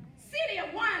County, city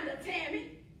of Wanda,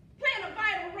 Tammy, playing a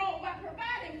vital role by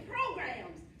providing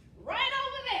programs right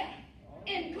over there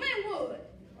in Glenwood.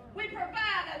 We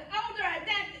provide an older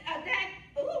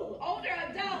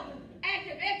adult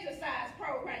active exercise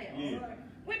program. Yeah.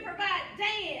 We provide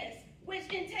dance, which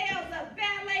entails a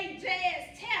ballet,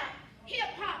 jazz, tap,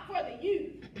 hip-hop for the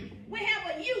youth. We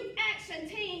have a youth action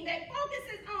team that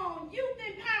focuses on youth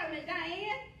empowerment,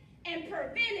 Diane, and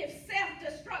preventive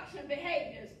self-destruction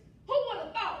behaviors. Who would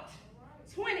have thought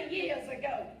 20 years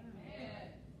ago?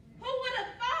 Who would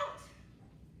have thought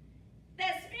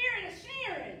that Spirit of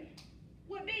Sharing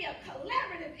would be a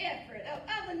collaborative effort of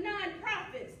other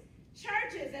nonprofits,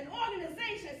 churches, and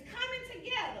organizations coming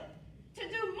together to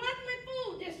do monthly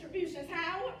food distributions,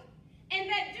 Howard, and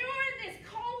that during this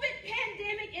COVID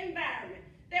pandemic environment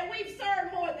that we've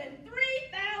served more than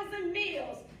 3,000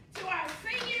 meals to our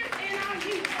seniors and our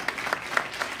youth.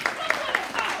 Who would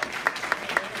have thought?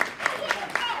 Who would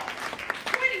have thought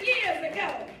 20 years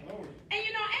ago? And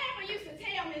you know, Albert used to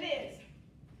tell me this.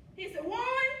 He said,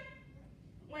 Warren,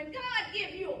 when God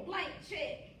gives you a blank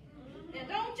check, now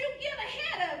don't you get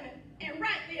ahead of him and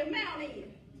write the amount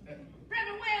in.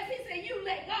 Reverend Wells, he said, you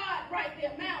let God write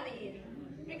the amount in,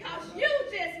 because you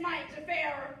just might,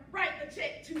 Jafara, write the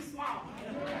check too small.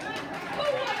 Who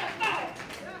would have thought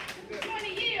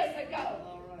 20 years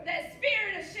ago that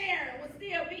Spirit of Sharing would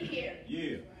still be here?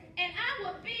 Yeah. And I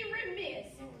would be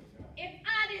remiss if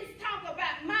I didn't talk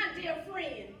about my dear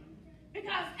friend,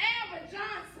 because Albert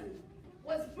Johnson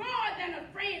was more than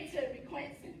a friend to me,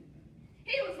 Quincy.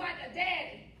 He was like a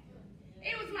daddy.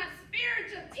 He was my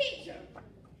spiritual teacher.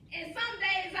 And some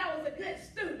days I was a good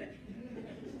student.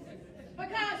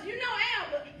 Because you know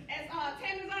Albert, as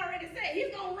Tammy's already said,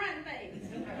 he's going to run things.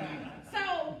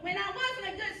 So when I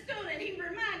wasn't a good student, he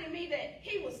reminded me that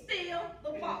he was still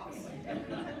the boss.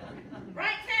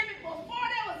 Right, Tammy? Before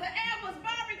there was an Albert's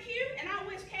barbecue, and I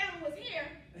wish Calvin was here,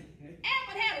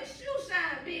 Albert had a shoe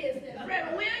shine business,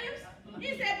 Reverend Williams.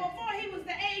 He said before he was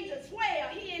the age of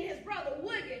 12, he and his brother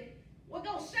Woodgate would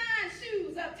go shine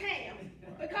shoes uptown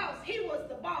because he was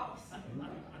the boss.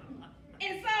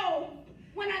 And so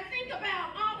when I think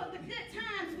about all of the good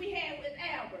times we had with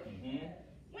Albert,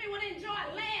 we would enjoy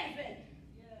laughing,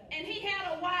 and he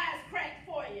had a wisecrack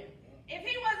for you. If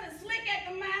he wasn't slick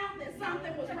at the mouth, then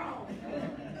something was wrong.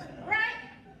 Right?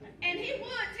 And he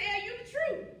would tell you the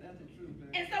truth.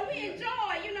 And so we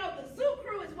enjoy, you know, the Zoo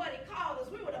Crew is what he called us.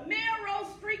 We were the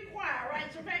Melrose Street Choir, right,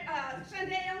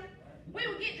 Chandel? We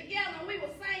would get together and we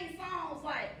would sing songs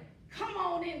like, Come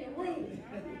On in the Room,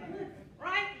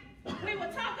 right? We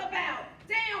would talk about,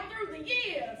 down through the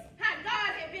years, how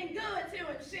God had been good to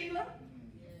him, Sheila.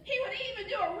 He would even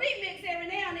do a remix every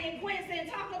now and then, Quincy, and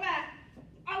talk about,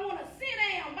 I want to sit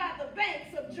down by the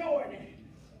banks of Jordan.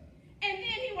 And then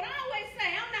he would always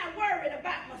say, I'm not worried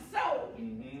about my soul,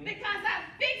 because I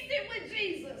fixed it with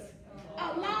Jesus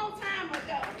a long time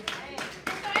ago.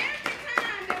 So every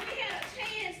time that we had a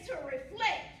chance to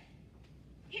reflect,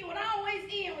 he would always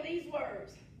end with these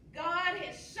words, God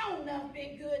has shown enough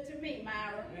been good to me,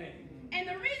 Myra. And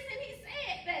the reason he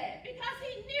said that, because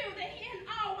he knew that he hadn't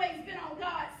always been on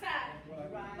God's side.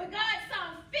 But God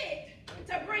saw fit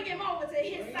to bring him over to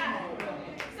his side.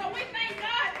 So we thank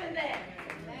God for that.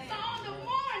 So on the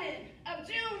morning of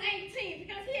June 18th,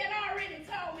 because he had already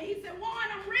told me, he said, Warren,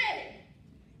 I'm ready.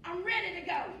 I'm ready to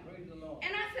go.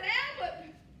 And I said, Albert,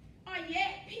 are you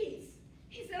at peace?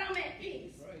 He said, I'm at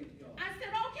peace. I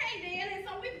said, okay then. And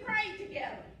so we prayed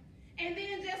together. And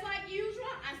then just like usual,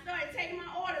 I started taking my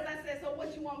orders. I said, so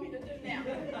what you want me to do now?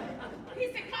 He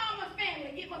said, call my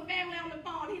family. Get my family on the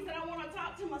phone. He said, I want to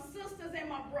talk to my sisters and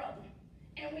my brother.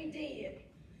 And we did.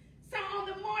 So on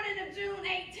the morning of June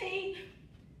 18th,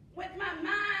 with my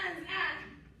mind's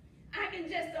eye, I can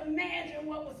just imagine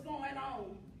what was going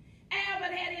on.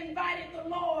 Albert had invited the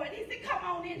Lord. He said, come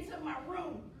on into my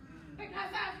room because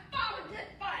I've fought a good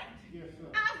fight. Yes, sir.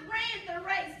 I've ran the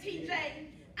race, TJ.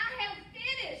 I have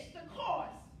finished the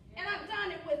course, and I've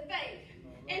done it with faith.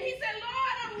 And he said,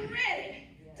 Lord, I'm ready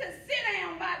to sit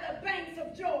down by the banks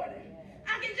of Jordan.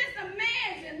 I can just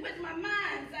imagine with my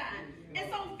mind's eye. And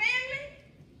so, family,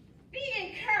 be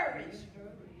encouraged.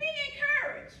 Be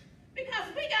encouraged.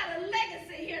 Because we got a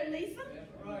legacy here, Lisa.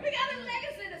 We got a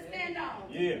legacy to stand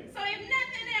on. Yeah. So if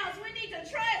nothing else, we need to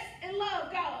trust and love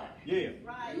God. Yeah.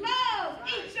 Love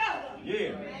each other.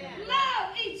 Yeah.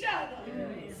 Love each other.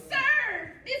 Serve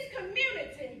this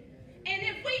community. And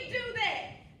if we do that,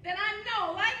 then I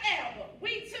know, like Albert,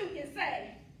 we too can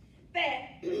say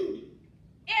that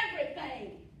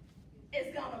everything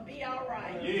is going to be all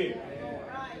right. Yeah.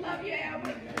 Love you,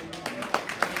 Albert.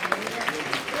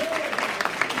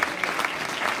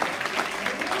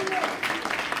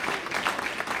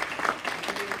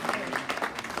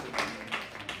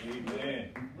 Amen.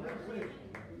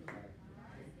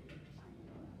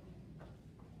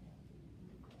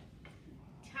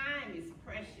 Time is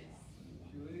precious.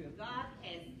 God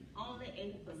has only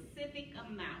a specific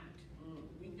amount.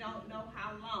 We don't know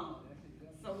how long.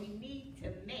 So we need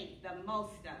to make the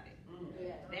most of it.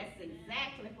 That's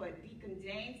exactly what Deacon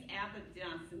James Albert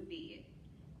Johnson did.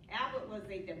 Albert was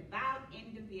a devout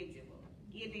individual,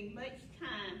 giving much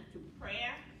time to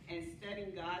prayer and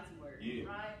studying God's word.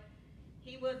 Yeah.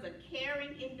 He was a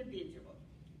caring individual.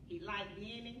 He liked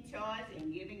being in charge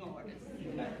and giving orders.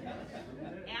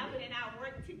 Albert and I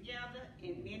worked together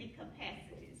in many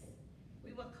capacities.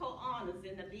 We were co-owners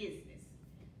in the business.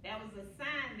 There was a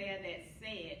sign there that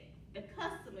said, the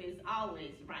customer is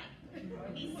always right.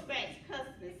 He scratched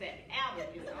customers that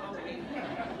Albert is always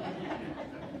right.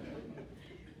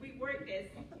 We worked as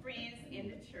friends in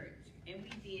the church, and we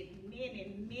did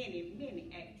many, many,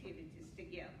 many activities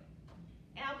together.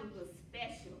 Albert was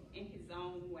special in his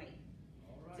own way.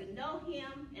 To know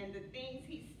him and the things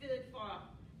he stood for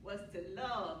was to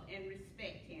love and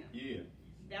respect him. Yeah.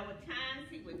 There were times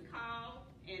he would call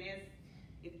and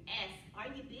if asked, are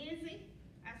you busy?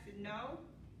 I said, no.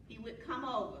 He would come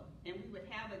over and we would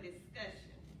have a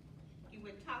discussion. He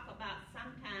would talk about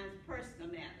sometimes personal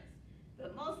matters,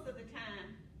 but most of the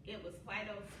time it was White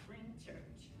Oak Spring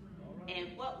Church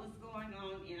and what was going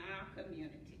on in our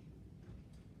community.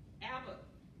 Albert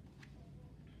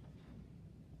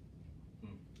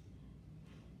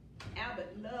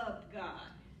loved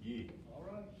God. Yeah.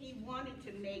 He wanted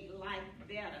to make life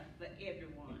better for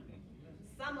everyone.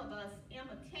 Some of us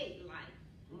imitate life.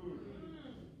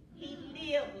 He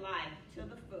lived life to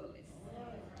the fullest.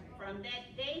 From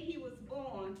that day he was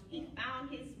born, he found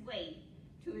his way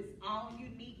to his own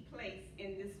unique place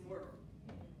in this world.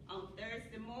 On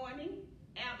Thursday morning,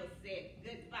 Albert said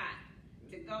goodbye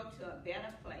to go to a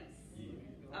better place.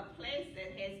 A place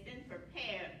that has been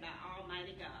prepared by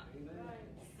Almighty God.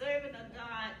 Servant of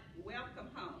God, welcome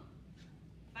home.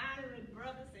 Finally,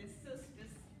 brothers and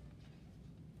sisters,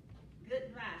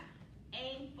 goodbye.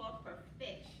 Aim for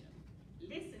perfection.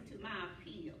 Listen to my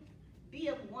appeal. Be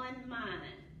of one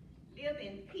mind. Live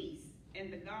in peace,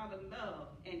 and the God of love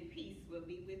and peace will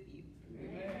be with you.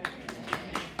 Amen.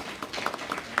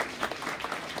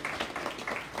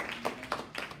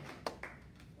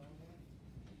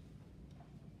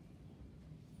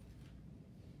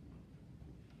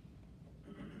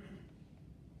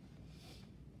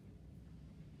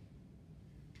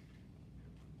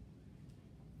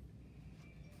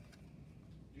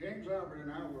 James Albert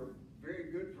and I were very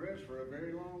good friends for a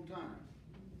very long time.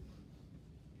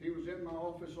 He was in my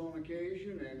office on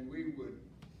occasion, and we would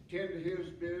tend to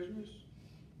his business,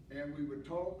 and we would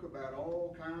talk about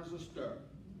all kinds of stuff.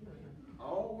 I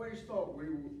always thought we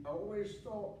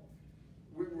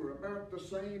were about the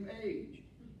same age.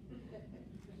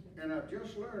 And I've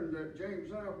just learned that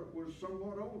James Albert was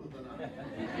somewhat older than I.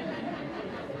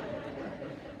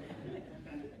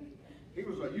 He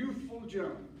was a youthful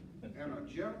gentleman, and a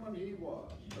gentleman he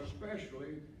was,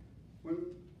 especially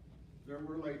when there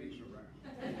were ladies around.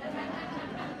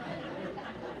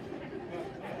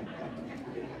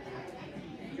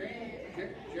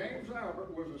 James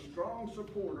Albert was a strong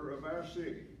supporter of our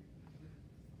city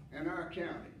and our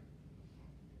county,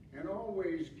 and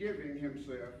always giving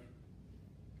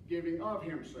of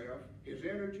himself, his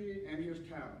energy and his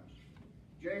talents.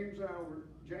 James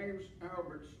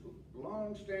Albert's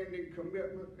long-standing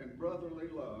commitment and brotherly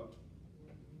love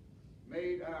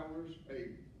made ours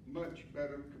a much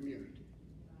better community.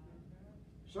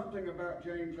 Something else about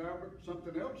James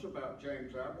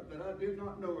Albert that I did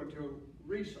not know until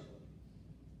recently.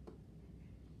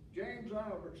 James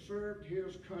Albert served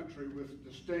his country with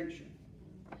distinction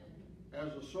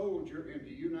as a soldier in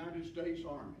the United States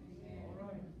Army.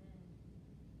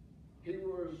 He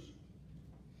was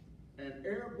an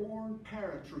airborne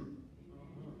paratrooper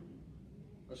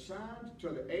assigned to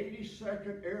the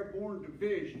 82nd Airborne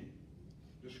Division,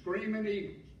 the Screaming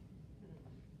Eagles.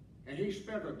 And he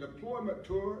spent a deployment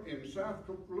tour in South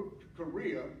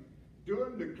Korea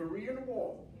during the Korean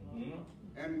War.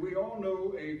 And we all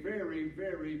know a very,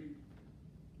 very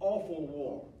awful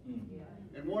war,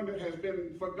 and one that has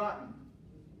been forgotten.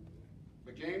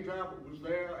 But James Albert was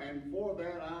there, and for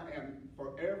that I am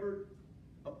forever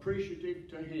appreciative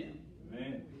to him.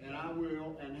 Amen. And I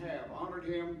will and have honored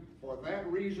him for that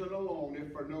reason alone,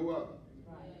 if for no other.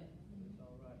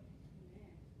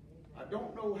 I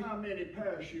don't know how many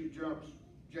parachute jumps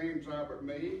James Albert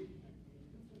made,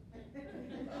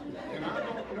 and I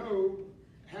don't know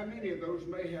how many of those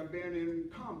may have been in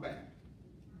combat.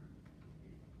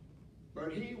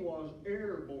 But he was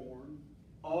airborne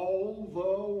all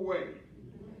the way.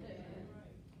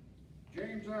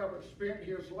 James Albert spent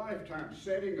his lifetime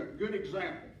setting a good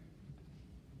example,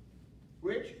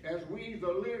 which, as we the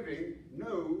living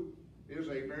know, is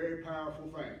a very powerful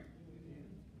thing.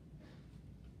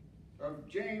 Of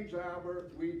James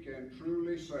Albert, we can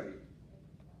truly say,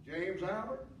 James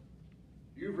Albert,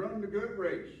 you've run the good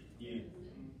race. Yeah.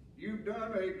 You've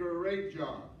done a great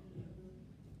job.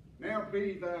 Now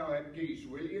be thou at peace,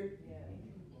 will you? Yeah.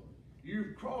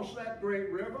 You've crossed that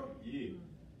great river. Yeah.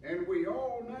 And we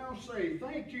all now say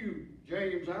thank you,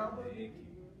 James Albert, Thank you,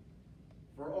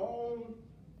 for all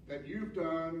that you've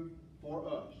done for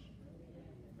us.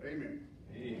 Amen.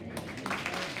 Amen.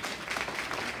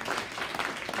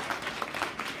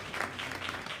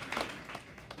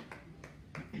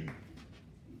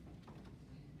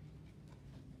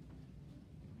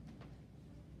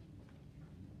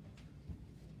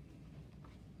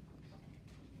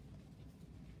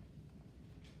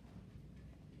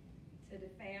 To the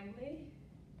family,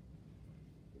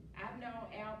 I've known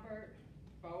Albert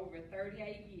for over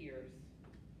 38 years.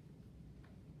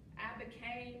 I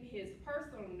became his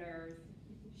personal nurse,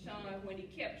 Sean, when he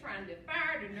kept trying to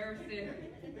fire the nurses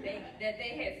that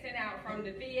they had sent out from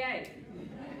the VA.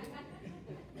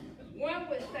 One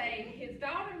would say, his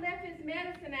daughter left his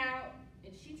medicine out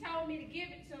and she told me to give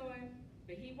it to him,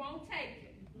 but he won't take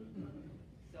it.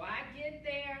 So I get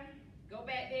there, go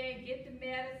back there and get the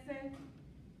medicine,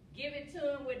 give it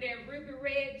to him with that ruby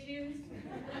red juice,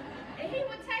 and he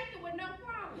would take it with no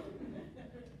problem.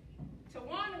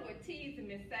 Tawana would tease him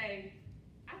and say,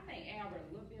 I think Albert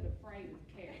a little bit afraid of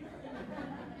Carrie.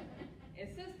 And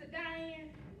Sister Diane,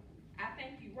 I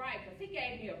think you're right, because he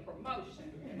gave me a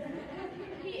promotion.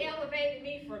 He elevated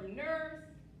me from nurse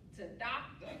to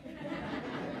doctor.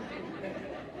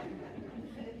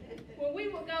 When we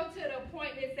would go to the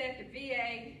appointments at the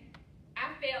VA,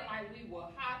 I felt like we were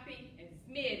Hoppy and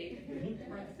Smitty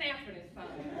from Sanford & Son.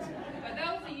 For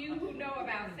those of you who know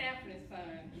about Sanford &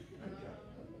 Son,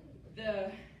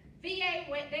 the VA,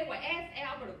 they would ask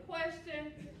Albert a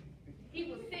question.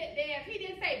 He would sit there. If he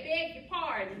didn't say, beg your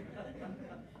pardon,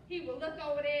 he would look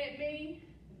over there at me,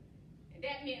 and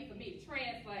that meant for me to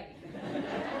translate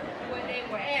what they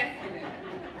were asking him.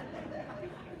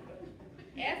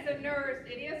 As a nurse,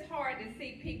 it is hard to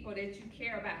see people that you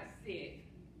care about sick.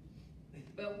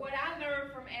 But what I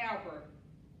learned from Albert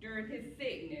during his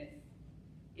sickness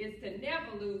is to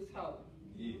never lose hope.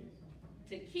 Yeah.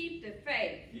 To keep the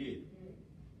faith. Yeah.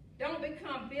 Don't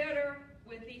become bitter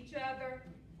with each other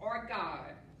or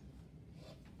God.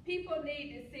 People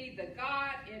need to see the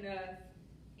God in us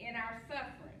in our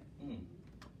suffering.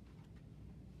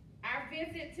 Our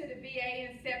visit to the VA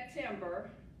in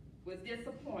September was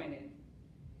disappointing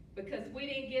because we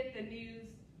didn't get the news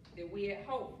that we had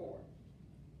hoped for.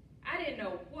 I didn't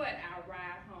know what our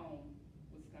ride home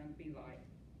was going to be like.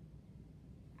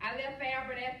 I left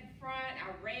Albert at the front.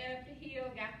 I ran up the hill,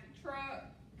 got the truck,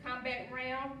 come back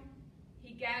round.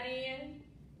 He got in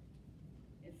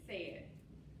and said,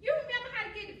 you remember how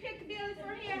to get to Piccadilly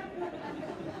from here?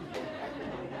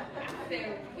 I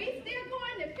said, we still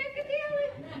going to Piccadilly?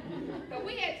 So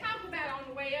we had talked about it on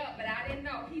the way up, but I didn't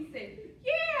know. He said,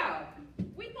 yeah,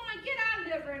 we going to get our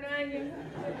liver and onions.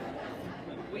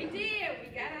 We did. We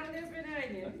got our liver and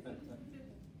onions.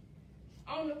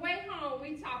 On the way home,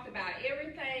 we talked about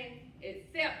everything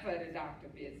except for the doctor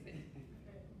visit.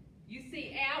 You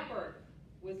see, Albert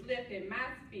was lifting my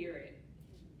spirit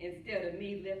instead of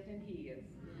me lifting his.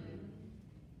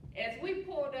 As we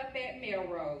pulled up at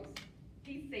Melrose,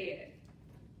 he said,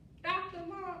 Dr.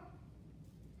 Lump,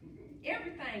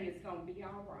 everything is going to be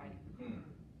all right.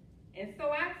 And so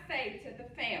I say to the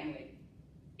family,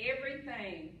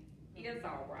 everything is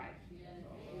all right.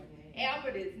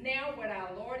 Albert is now with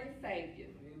our Lord and Savior,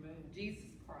 Jesus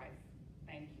Christ.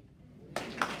 Thank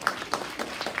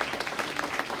you.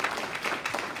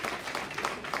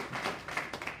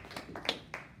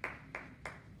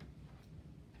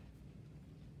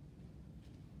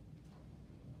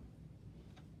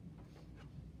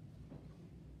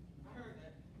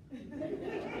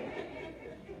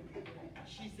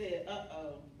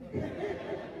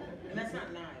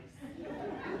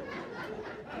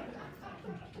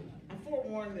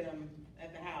 warned them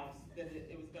at the house that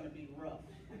it was going to be rough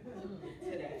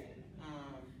today.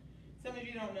 Some of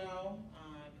you don't know,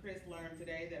 Chris learned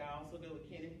today that I also go with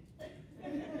Kenny.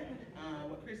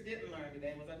 What Chris didn't learn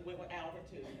today was I went with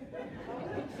Albert too.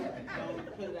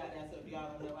 Don't put it out there so if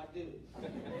y'all don't know, I do.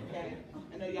 Okay?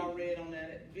 I know y'all read on that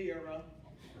at Vera.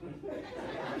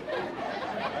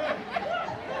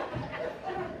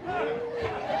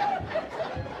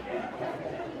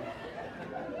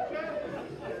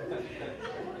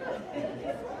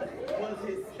 Was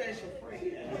his special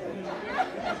friend.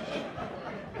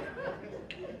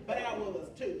 But I was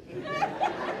too.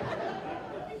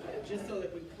 Just so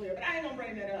that we're clear. But I ain't gonna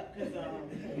bring that up because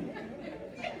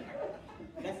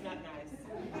that's not nice.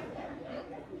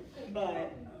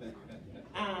 But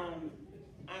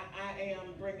I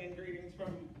am bringing greetings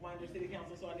from Winder City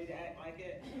Council, so I need to act like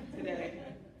it today.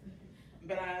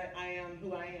 But I am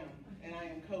who I am, and I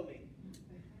am Kobe.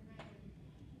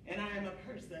 And I am a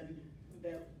person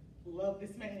that loved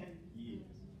this man. Yes.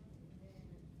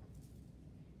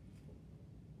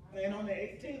 And on the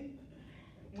 18th,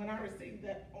 when I received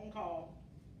that phone call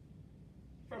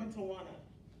from Tawana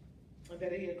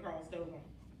that he had crossed over,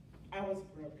 I was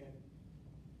broken.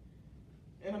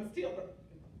 And I'm still broken.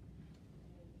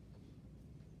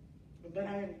 But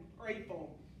I am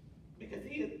grateful because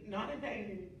he is not in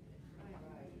pain.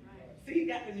 See, he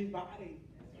got the new body.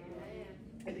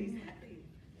 And he's happy.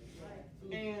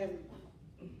 And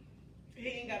he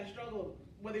ain't got to struggle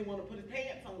whether he want to put his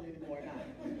pants on anymore or not.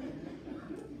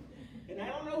 And I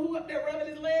don't know who up there rubbing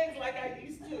his legs like I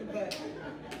used to, but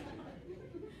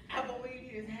I believe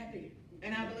he is happy.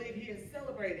 And I believe he is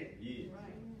celebrated. Yeah.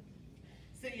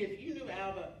 See, if you knew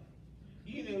Albert,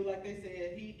 you knew, like they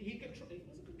said, he was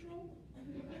a controller.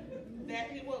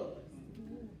 That he was.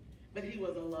 But he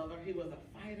was a lover. He was a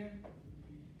fighter.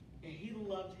 And he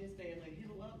loved his family. He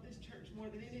loved this church more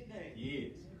than anything.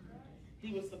 Yes.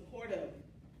 He was supportive.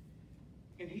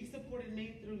 And he supported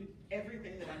me through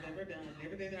everything that I've ever done,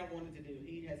 everything that I wanted to do.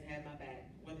 He has had my back,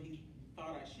 whether he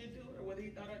thought I should do it or whether he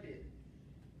thought I did.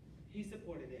 He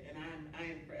supported it, and I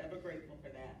am forever grateful for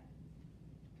that.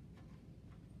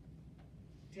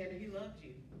 Tammy, he loved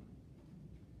you.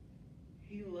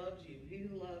 He loved you. He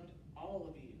loved all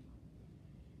of you.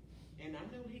 And I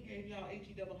know he gave y'all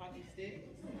HE double hockey sticks.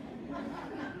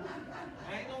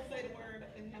 I ain't gonna say the word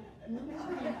up in here.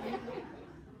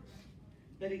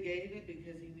 But he gave it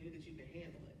because he knew that you could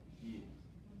handle it. Yeah.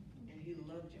 And he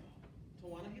loved y'all.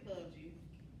 Tawana, he loved you.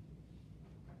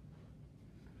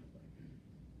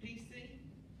 PC,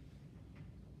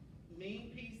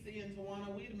 me, PC, and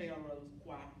Tawana, we the Melrose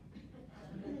Choir.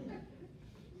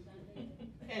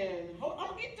 And I'm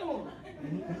gonna get to him.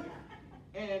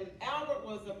 And Albert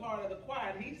was a part of the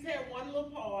choir. He just had one little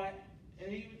part,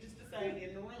 and he was just to sing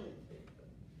in the room.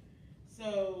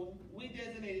 So we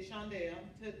designated Shondell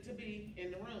to be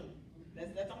in the room.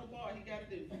 That's the only part he got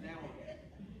to do from now on.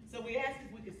 So we asked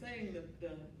if we could sing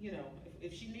the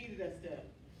if she needed us to,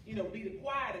 be the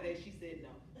choir today. She said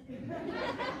no.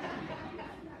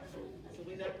 So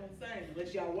we're not gonna sing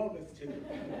unless y'all want us to.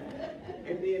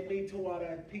 And then me,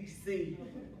 Tawana, and PC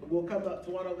will come up.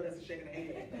 Tawana over there shaking her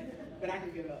head, but I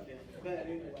can get up there. But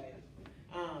anyway,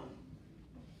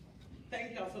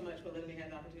 thank y'all so much for letting me have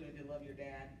the opportunity to love your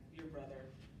dad, your brother,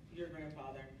 your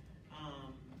grandfather,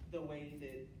 the way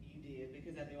that you did,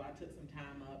 because I knew I took some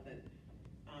time up, but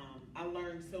I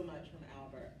learned so much from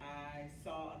Albert. I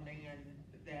saw a man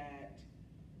that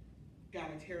got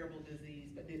a terrible disease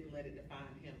but didn't let it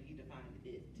define him. He defined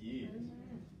it. Yes.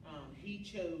 He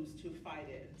chose to fight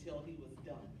it until he was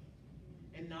done.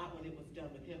 And not when it was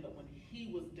done with him, but when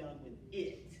he was done with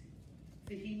it.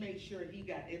 So he made sure he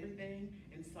got everything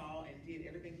and saw and did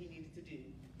everything he needed to do.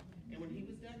 And when he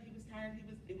was done, he was tired,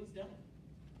 it was done.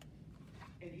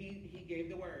 And he gave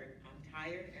the word, I'm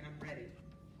tired and I'm ready.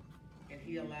 And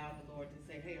he allowed the Lord to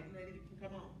say, hey, I'm ready, you can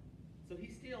come on. So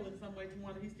he's still, in some way,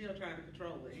 he's still trying to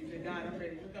control it. He said, God, I'm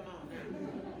ready, you come on now.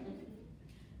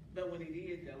 But when he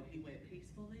did go, he went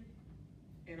peacefully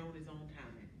and on his own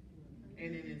timing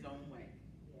and in his own way.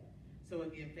 So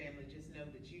again, family, just know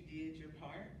that you did your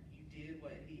part. You did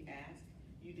what he asked.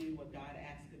 You did what God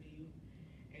asked of you.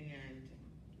 And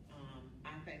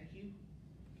I thank you.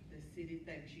 The city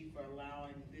thanks you for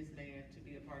allowing this man to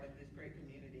be a part of this great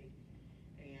community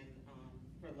and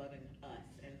for loving us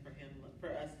and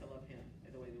for us to love him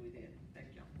the way that we did.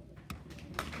 Thank y'all.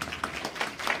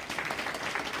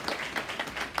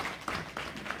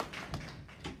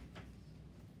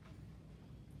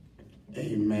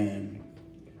 Amen.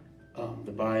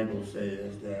 The Bible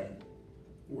says that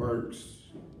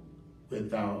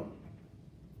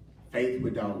faith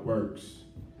without works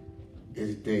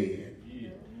is dead. Yeah.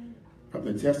 From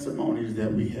the testimonies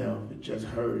that we have just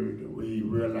heard, we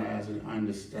realize and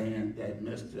understand that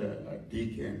Mr.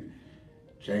 Deacon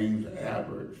James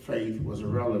Albert's faith was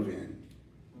relevant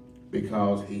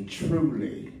because he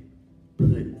truly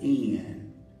put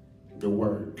in the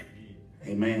work.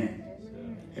 Amen.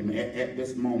 And at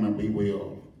this moment, we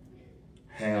will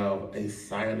have a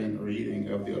silent reading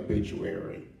of the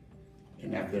obituary.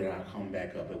 And after that, I'll come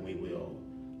back up and we will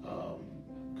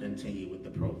continue with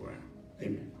the program.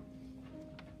 Amen.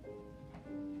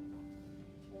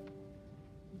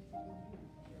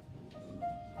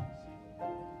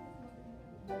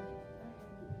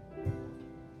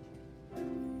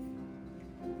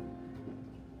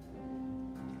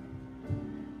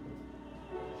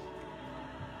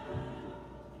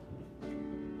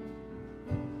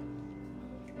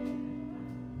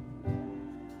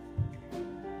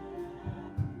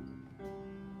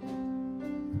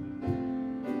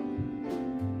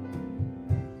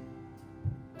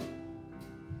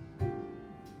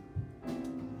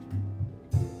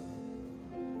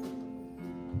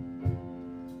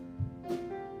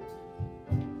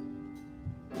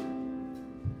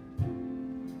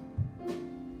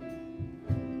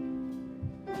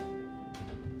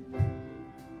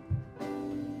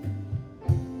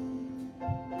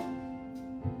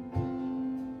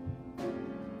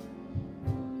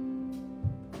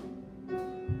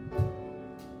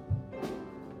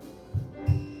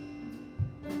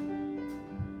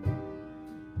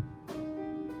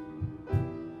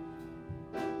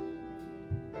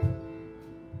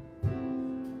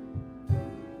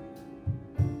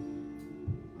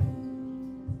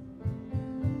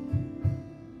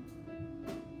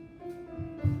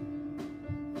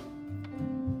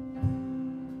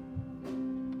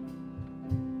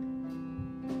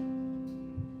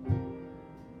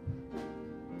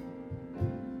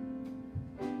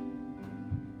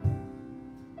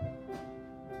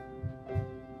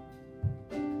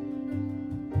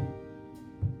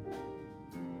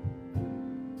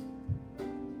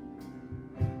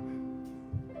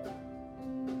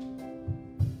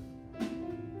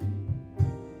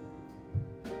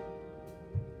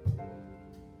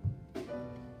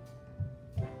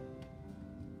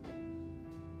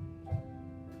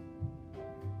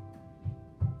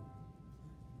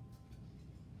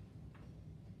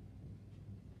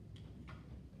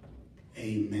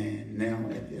 Amen.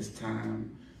 Now at this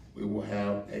time, we will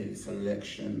have a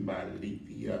selection by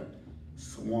Lethea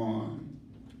Swan.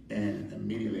 And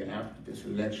immediately after the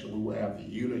selection, we will have the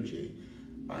eulogy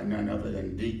by none other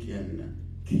than Deacon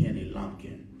Kenny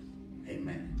Lumpkin.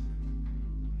 Amen.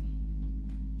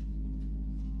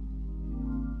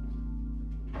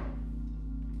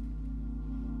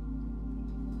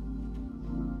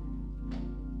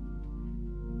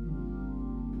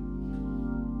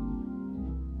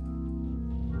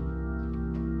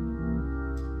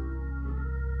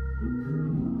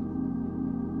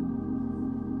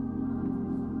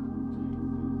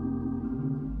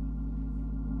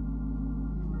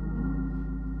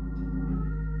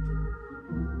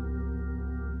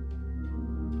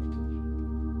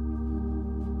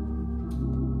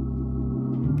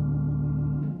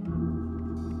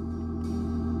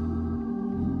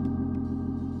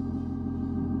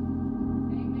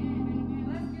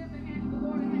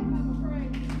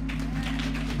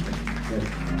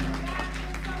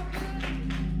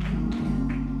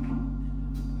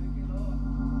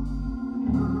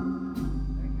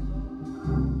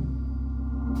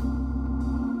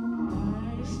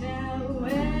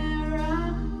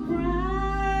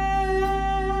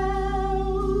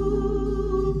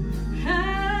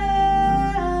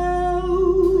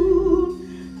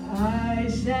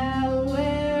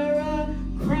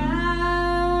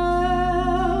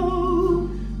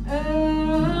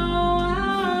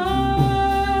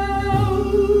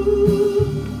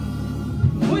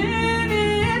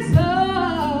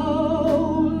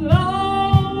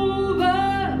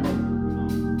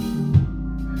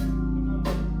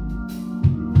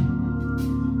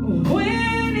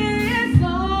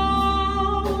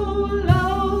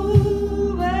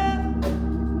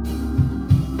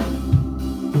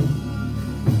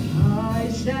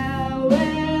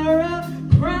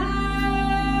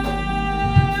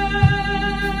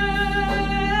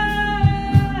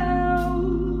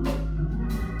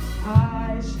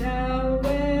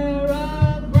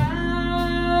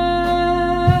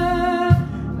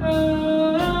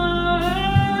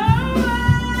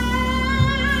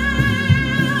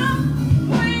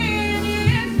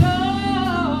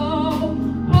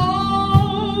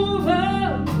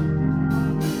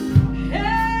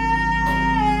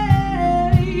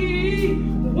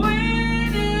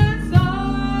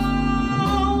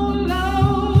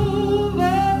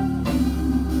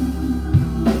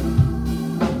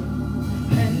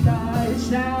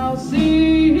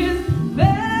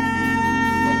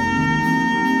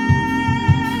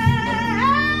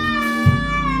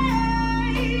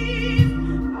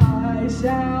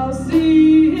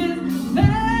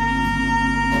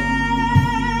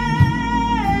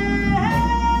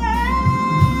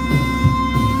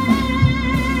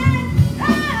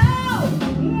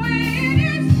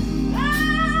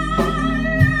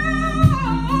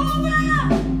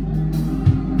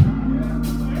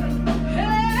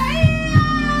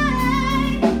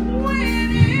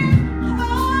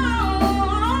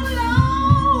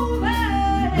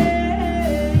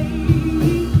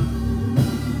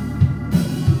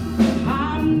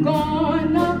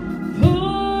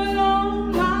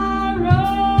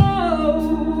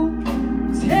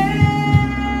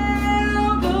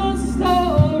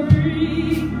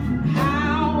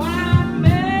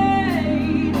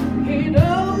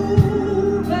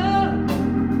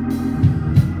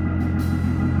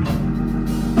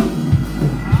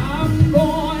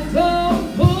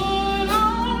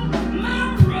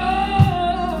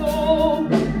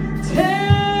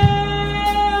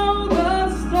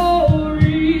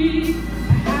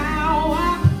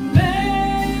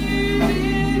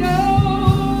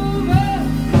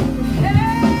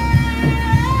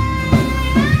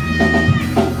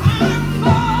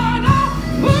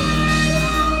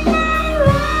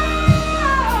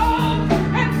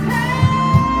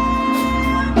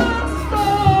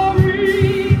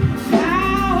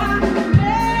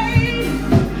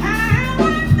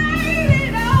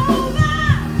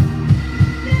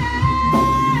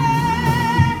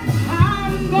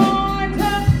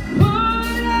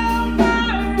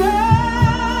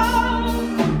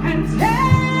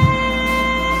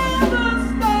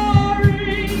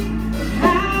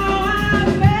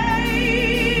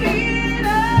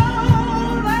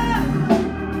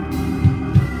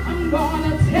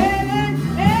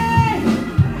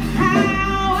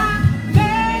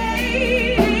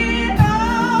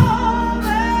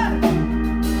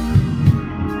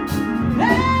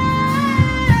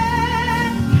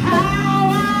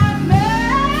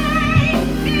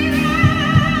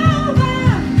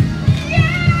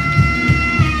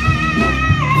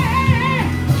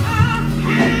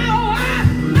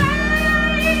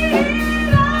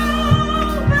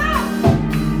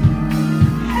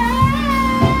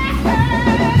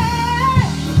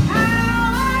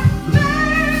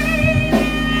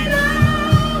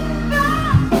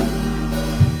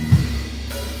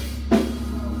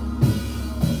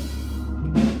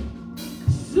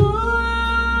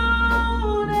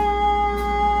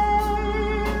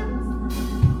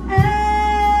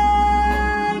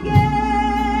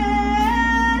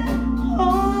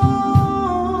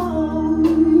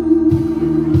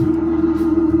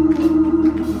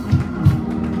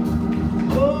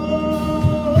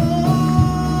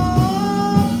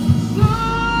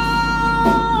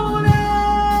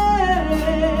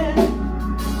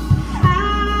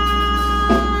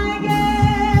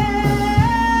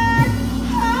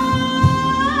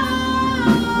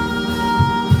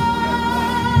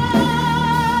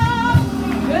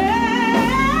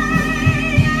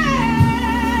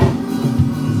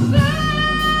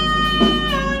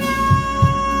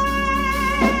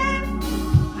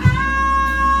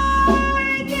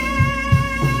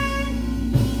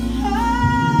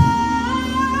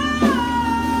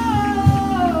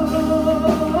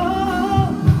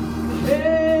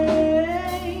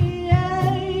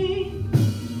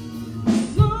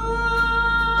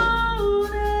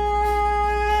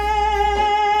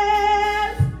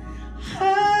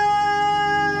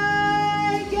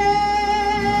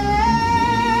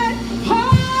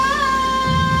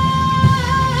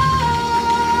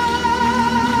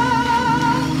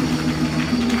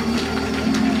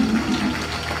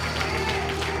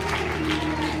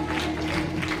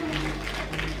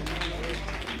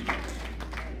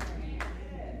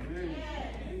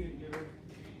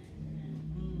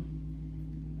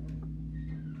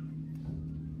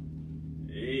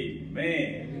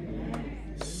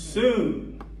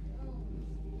 soon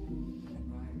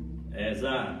as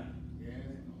I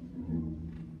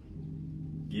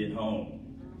get home.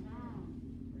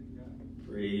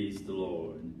 Praise the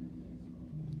Lord.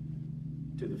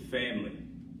 To the family,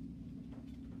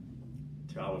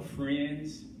 to our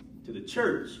friends, to the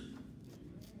church,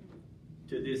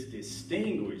 to this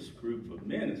distinguished group of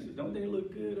ministers. Don't they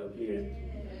look good up here?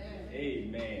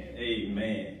 Amen.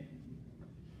 Amen.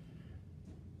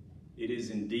 It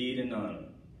is indeed an honor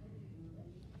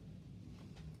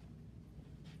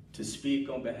to speak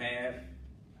on behalf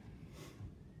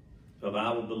of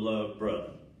our beloved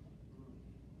brother,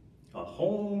 a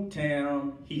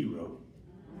hometown hero,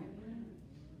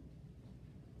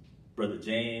 Brother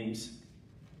James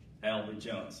Albert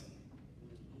Johnson.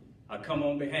 I come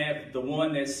on behalf of the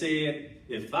one that said,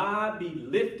 if I be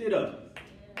lifted up,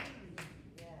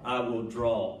 I will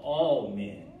draw all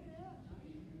men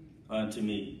unto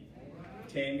me.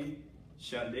 Tammy,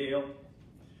 Shondell.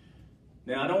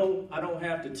 Now, I don't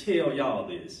have to tell y'all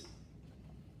this,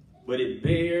 but it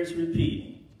bears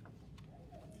repeating.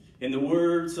 In the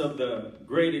words of the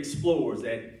great explorers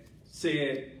that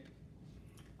said,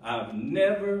 I've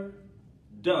never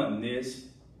done this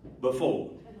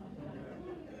before.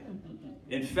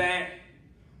 In fact,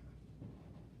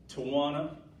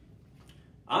 Tawana,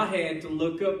 I had to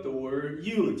look up the word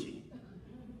eulogy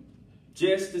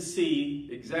just to see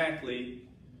exactly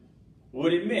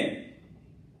what it meant.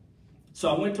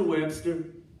 So I went to Webster,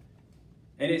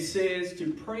 and it says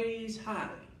to praise highly.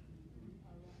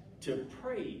 To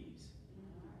praise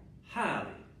highly.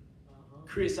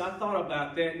 Chris, I thought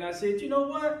about that, and I said, you know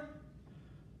what?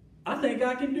 I think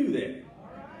I can do that.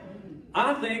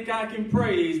 I think I can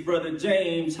praise Brother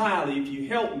James highly if you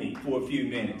help me for a few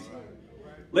minutes.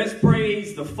 Let's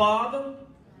praise the father,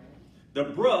 the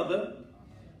brother,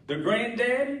 the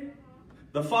granddaddy,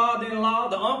 the father-in-law,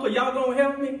 the uncle. Y'all gonna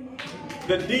help me?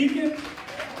 The deacon,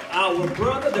 our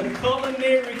brother, the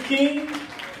culinary king,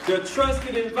 the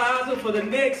trusted advisor for the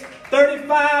next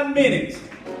 35 minutes.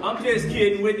 I'm just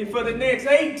kidding with you. For the next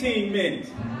 18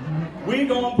 minutes, we're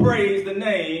gonna praise the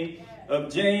name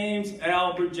of James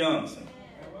Albert Johnson.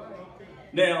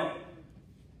 Now,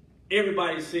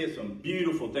 everybody said some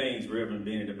beautiful things, Reverend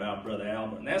Bennett, about Brother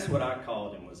Albert, and that's what I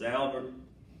called him, was Albert.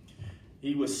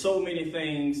 He was so many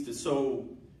things to so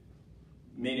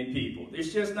many people.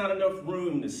 There's just not enough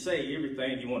room to say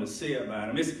everything you want to say about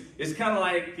him. It's kind of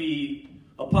like the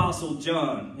Apostle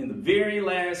John in the very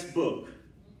last book,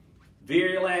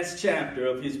 very last chapter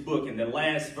of his book, in the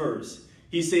last verse.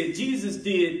 He said, Jesus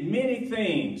did many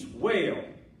things well.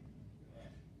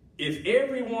 If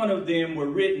every one of them were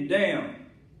written down,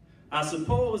 I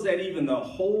suppose that even the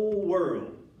whole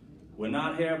world would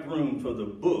not have room for the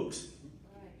books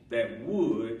that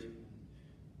would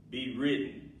be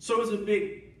written. So it's a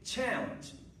big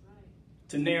challenge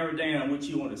to narrow down what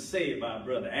you want to say about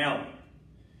Brother Albert,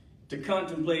 to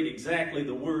contemplate exactly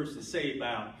the words to say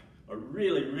about a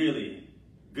really, really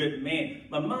good man.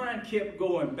 My mind kept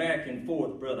going back and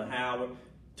forth, Brother Howard,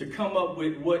 to come up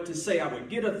with what to say. I would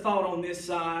get a thought on this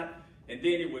side, and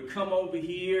then it would come over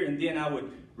here, and then I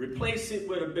would replace it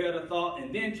with a better thought,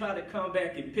 and then try to come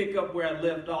back and pick up where I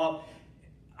left off.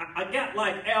 I got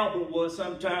like Albert was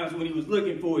sometimes when he was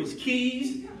looking for his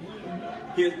keys,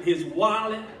 his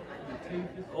wallet,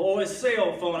 or his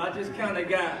cell phone. I just kind of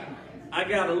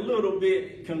got a little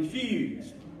bit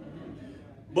confused.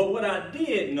 But what I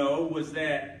did know was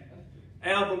that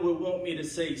Albert would want me to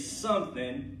say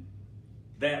something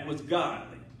that was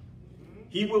godly.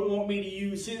 He would want me to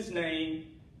use his name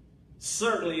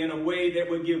certainly in a way that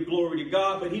would give glory to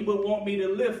God, but he would want me to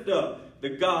lift up the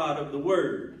God of the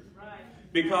Word.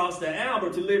 Because to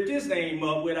Albert, to lift his name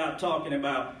up without talking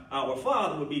about our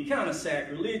Father would be kind of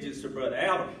sacrilegious to Brother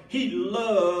Albert. He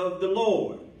loved the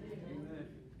Lord.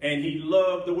 And he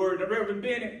loved the Word. Now, Reverend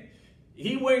Bennett,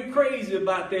 he went crazy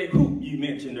about that hoop you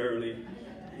mentioned earlier.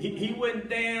 He went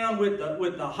down with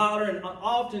the holler, and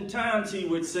oftentimes he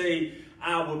would say,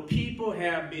 our people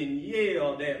have been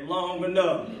yelled at long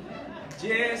enough.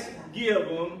 Just give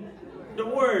them the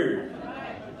Word.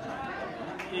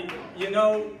 You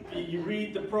know, you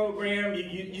read the program,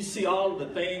 you see all of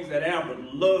the things that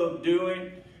Albert loved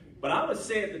doing. But I would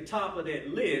say at the top of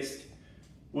that list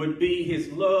would be his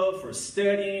love for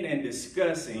studying and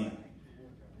discussing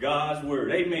God's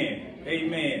Word. Amen.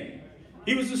 Amen.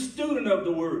 He was a student of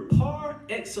the Word, par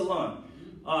excellence.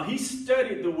 He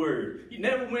studied the Word. He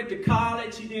never went to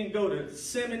college. He didn't go to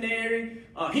seminary.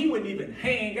 He wouldn't even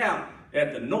hang out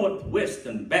at the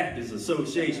Northwestern Baptist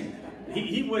Association.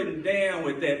 He wasn't down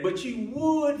with that. But you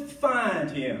would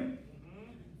find him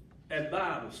at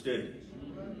Bible study,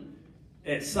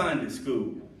 at Sunday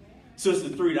school. Sister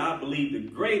Three, I believe the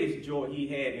greatest joy he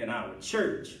had in our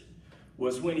church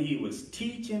was when he was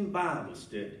teaching Bible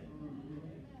study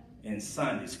in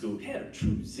Sunday school. He had a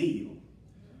true zeal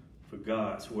for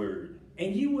God's word.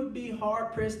 And you would be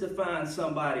hard-pressed to find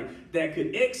somebody that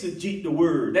could exegete the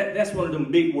word. That's one of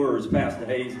them big words, Pastor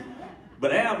Hayes.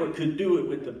 But Albert could do it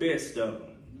with the best of them.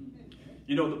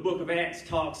 You know, the book of Acts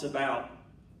talks about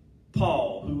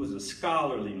Paul, who was a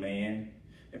scholarly man.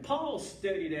 And Paul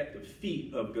studied at the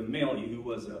feet of Gamaliel, who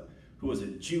was a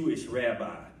Jewish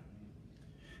rabbi.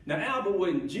 Now, Albert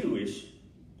wasn't Jewish,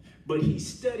 but he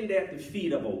studied at the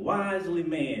feet of a wisely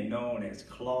man known as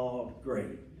Claude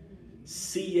Gray.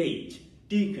 C.H.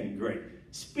 Deacon Gray,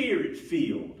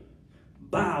 Spirit-filled,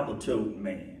 Bible-toting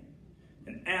man.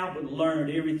 And Albert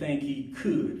learned everything he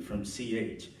could from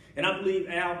C.H. And I believe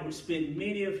Albert spent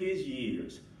many of his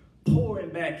years pouring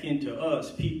back into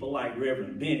us people like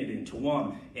Reverend Bennett and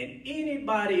Tawana and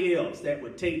anybody else that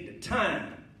would take the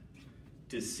time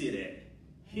to sit at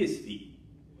his feet.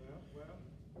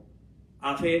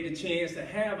 I've had the chance to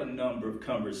have a number of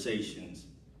conversations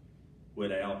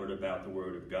with Albert about the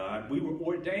Word of God. We were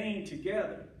ordained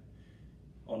together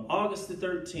on August the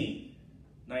 13th,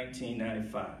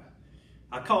 1995.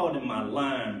 I called him my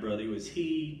line brother. It was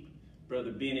he,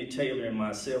 Brother Benny Taylor, and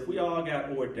myself. We all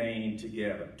got ordained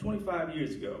together 25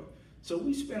 years ago. So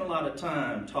we spent a lot of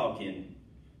time talking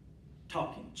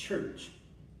church.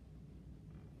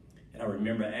 And I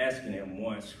remember asking him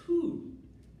once, who,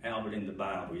 Albert, in the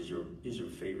Bible is your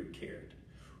favorite character?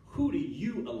 Who do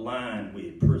you align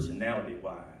with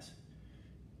personality-wise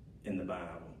in the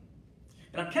Bible?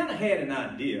 And I kind of had an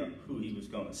idea who he was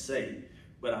going to say,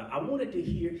 but I wanted to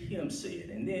hear him say it.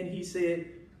 And then he said,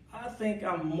 I think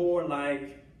I'm more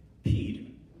like Peter.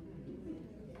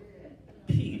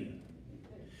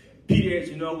 Peter, as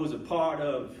you know, was a part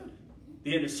of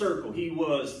the inner circle. He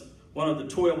was one of the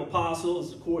 12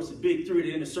 apostles. Of course, the big three of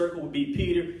the inner circle would be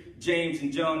Peter, James,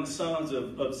 and John, the sons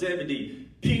of Zebedee.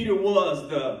 Peter was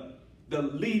the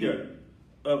leader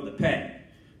of the pack.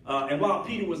 And while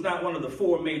Peter was not one of the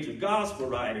four major gospel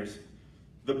writers,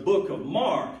 the book of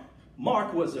Mark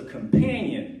was a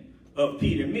companion of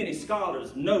Peter. Many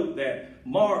scholars note that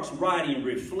Mark's writing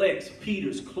reflects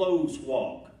Peter's close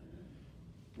walk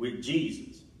with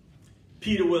Jesus.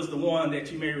 Peter was the one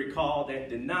that you may recall that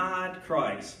denied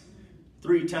Christ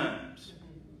 3 times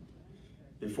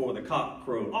before the cock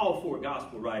crowed. All 4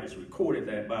 gospel writers recorded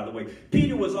that, by the way.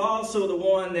 Peter was also the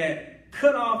one that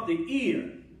cut off the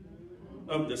ear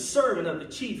of the servant of the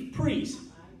chief priest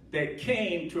that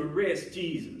came to arrest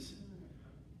Jesus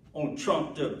on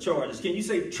trumped up charges. Can you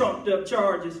say trumped up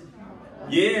charges?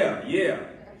 Yeah.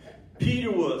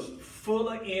 Peter was full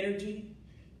of energy.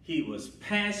 He was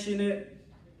passionate.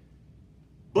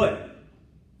 But,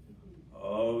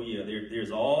 oh yeah,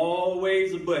 there's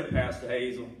always a but, Pastor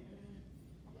Hazel.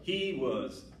 He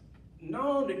was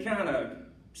known to kind of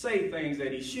say things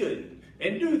that he shouldn't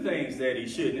and do things that he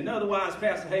shouldn't. And otherwise,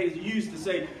 Pastor Hazel used to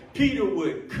say, Peter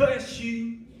would cuss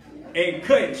you and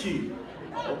cut you.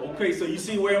 Okay, so you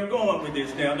see where I'm going with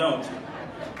this now, don't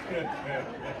you?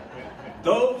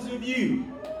 Those of you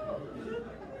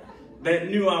that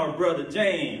knew our brother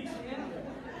James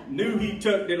knew he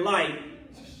took delight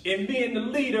in being the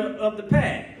leader of the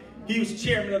pack. He was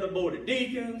chairman of the board of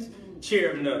deacons,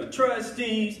 chairman of the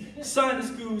trustees, Sunday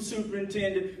school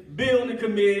superintendent, building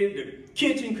committee, the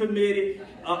kitchen committee.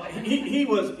 He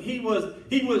was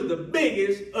the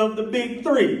biggest of the big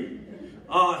 3.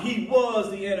 He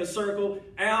was the inner circle.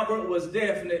 Albert was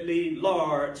definitely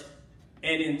large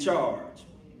and in charge.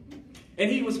 And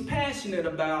he was passionate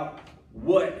about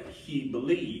what he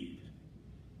believed.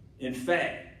 In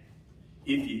fact,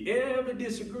 if you ever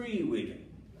disagree with him,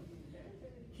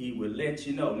 he would let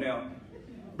you know. Now,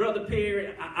 Brother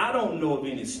Perry, I don't know of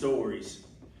any stories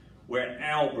where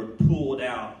Albert pulled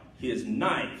out his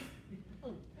knife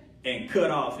and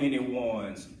cut off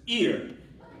anyone's ear.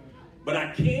 But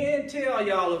I can tell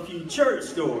y'all a few church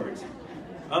stories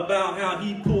about how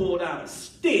he pulled out a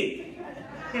stick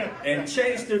and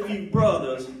chased a few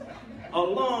brothers,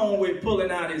 along with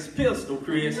pulling out his pistol,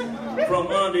 Chris, from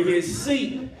under his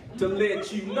seat to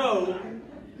let you know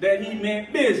that he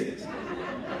meant business.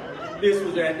 This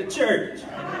was at the church.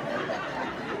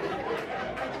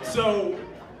 So,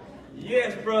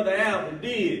 yes, Brother Albert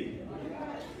did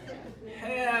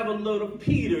have a little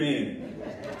Peter in it.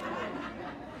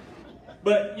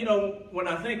 But, you know, when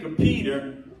I think of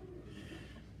Peter,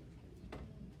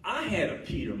 I had a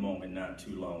Peter moment not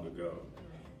too long ago.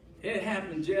 It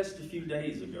happened just a few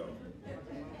days ago.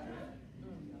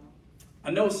 I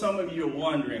know some of you are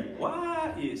wondering,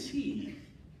 why is he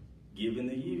giving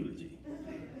the eulogy?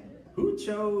 who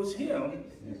chose him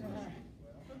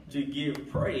to give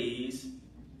praise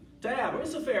to Albert?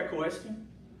 It's a fair question,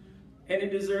 and it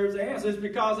deserves an answer. It's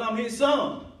because I'm his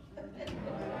son.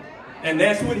 And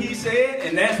that's what he said,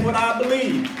 and that's what I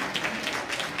believe.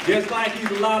 Just like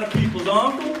he's a lot of people's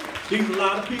uncle, he's a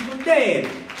lot of people's daddy.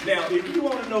 Now, if you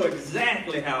want to know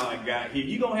exactly how I got here,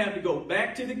 you're going to have to go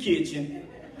back to the kitchen.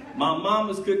 My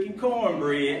mama's cooking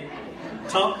cornbread.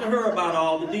 Talk to her about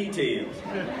all the details.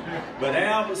 But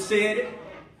Albert said it,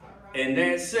 and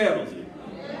that settles it.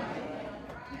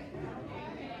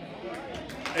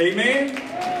 Amen?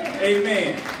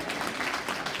 Amen.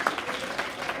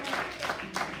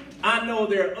 I know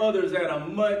there are others that are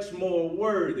much more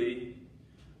worthy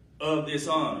of this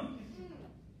honor.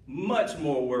 Much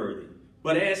more worthy.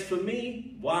 But as for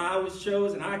me, why I was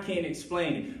chosen, I can't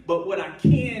explain it. But what I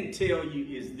can tell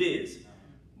you is this.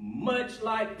 Much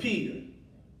like Peter,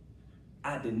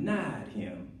 I denied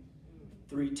him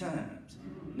 3 times.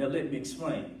 Now let me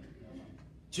explain.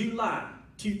 July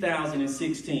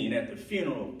 2016, at the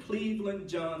funeral of Cleveland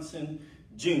Johnson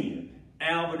Jr.,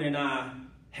 Albert and I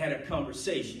had a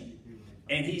conversation.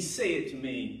 And he said to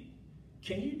me,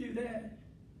 "Can you do that?"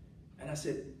 And I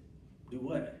said, "Do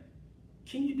what?"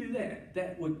 "Can you do that?"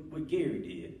 That what Gary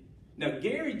did. Now,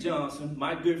 Gary Johnson,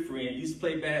 my good friend, used to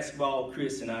play basketball with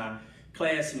Chris and I,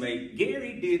 classmate.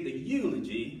 Gary did the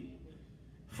eulogy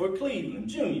for Cleveland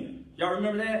Jr. Y'all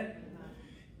remember that?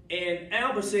 And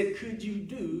Albert said, "Could you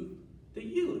do the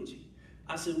eulogy?"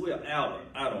 I said, "Well, Albert,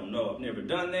 I don't know. I've never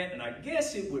done that. And I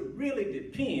guess it would really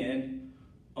depend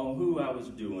on who I was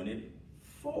doing it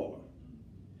for."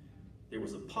 There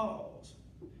was a pause.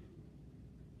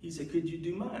 He said, "Could you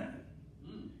do mine?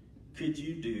 Could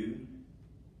you do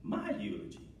my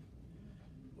eulogy?"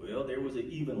 Well, there was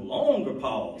an even longer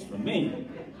pause from me.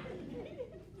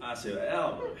 I said,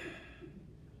 "Albert,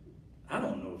 I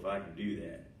don't know if I can do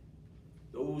that."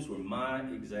 Those were my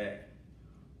exact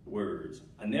words.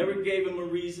 I never gave him a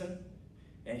reason,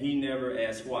 and he never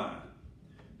asked why.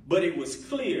 But it was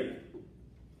clear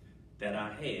that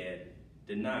I had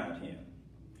denied him.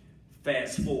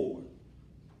 Fast forward,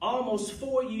 almost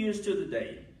 4 years to the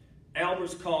day,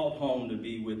 Albert's called home to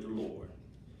be with the Lord.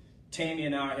 Tammy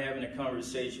and I are having a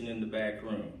conversation in the back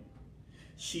room.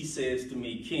 She says to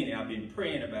me, "Kenny, I've been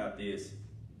praying about this,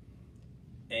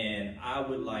 and I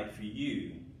would like for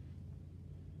you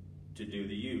to do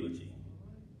the eulogy."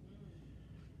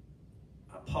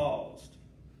 I paused.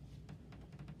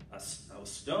 I was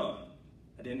stunned.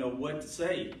 I didn't know what to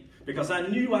say because I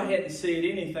knew I hadn't said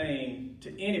anything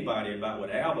to anybody about what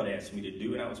Albert asked me to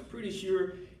do, and I was pretty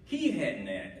sure he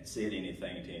hadn't said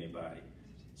anything to anybody.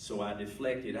 So I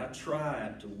deflected. I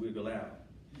tried to wiggle out.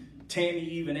 Tammy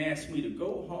even asked me to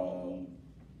go home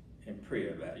and pray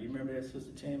about it. You remember that,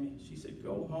 Sister Tammy? She said,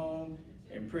 "Go home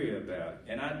and pray about it."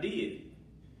 And I did.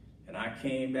 And I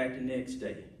came back the next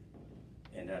day,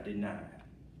 and I denied.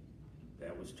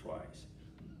 That was twice.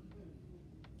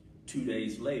 2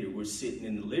 days later, we're sitting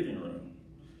in the living room.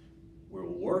 We're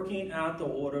working out the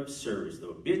order of service, the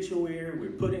obituary.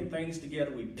 We're putting things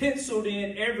together. We penciled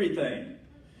in everything,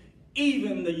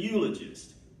 even the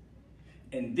eulogist.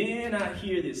 And then I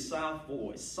hear this soft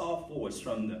voice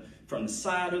from the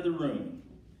side of the room.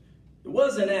 It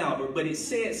wasn't Albert, but it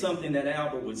said something that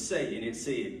Albert would say, and it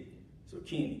said, "So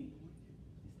Kenny,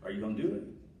 are you going to do it?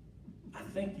 I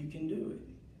think you can do it."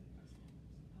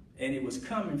 And it was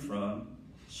coming from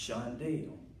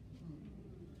Shondale.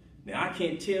 Now, I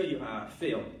can't tell you how I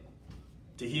felt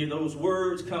to hear those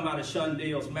words come out of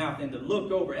Shondale's mouth and to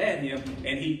look over at him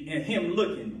and him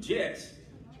looking just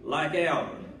like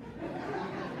Albert.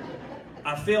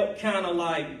 I felt kind of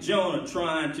like Jonah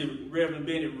trying to, Reverend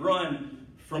Bennett, run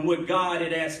from what God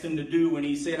had asked him to do when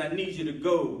he said, "I need you to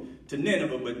go to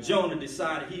Nineveh," but Jonah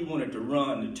decided he wanted to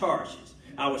run to Tarshish.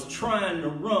 I was trying to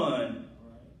run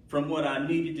from what I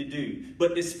needed to do.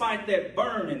 But despite that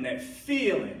burning, that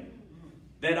feeling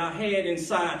that I had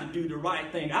inside to do the right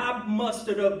thing, I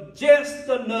mustered up just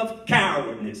enough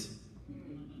cowardness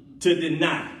to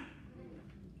deny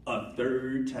a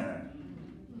 3rd time.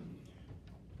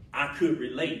 I could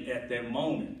relate at that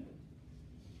moment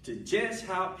to just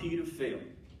how Peter felt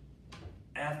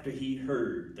after he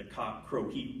heard the cock crow.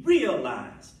 He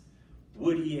realized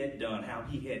what he had done, how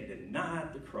he had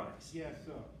denied the Christ. Yes,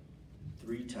 sir.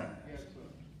 3 times. Yes,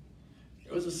 sir.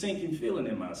 There was a sinking feeling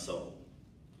in my soul.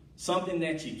 Something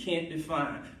that you can't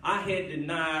define. I had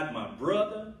denied my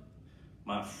brother,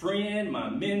 my friend, my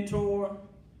mentor.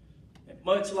 And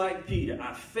much like Peter,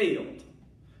 I failed.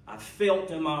 I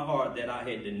felt in my heart that I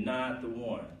had denied the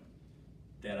one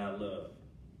that I loved.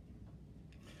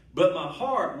 But my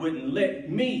heart wouldn't let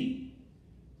me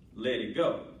let it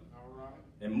go. All right.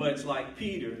 And much like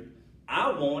Peter,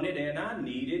 I wanted and I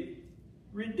needed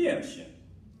redemption.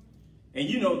 And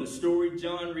you know the story,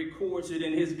 John records it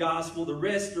in his gospel, the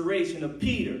restoration of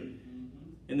Peter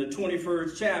in the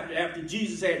 21st chapter. After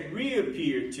Jesus had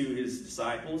reappeared to his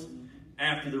disciples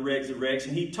after the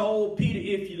resurrection, he told Peter,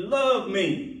 if you love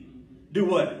me, do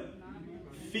what?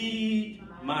 Feed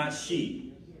my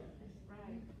sheep.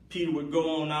 Peter would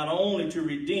go on not only to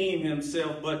redeem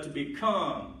himself, but to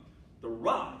become the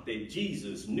rock that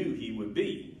Jesus knew he would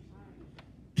be.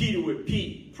 Peter would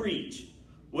preach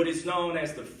what is known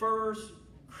as the first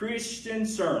Christian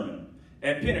sermon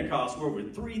at Pentecost, where over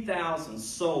 3,000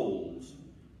 souls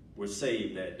were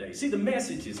saved that day. See, the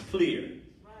message is clear,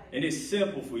 and it's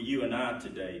simple for you and I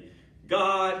today.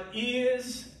 God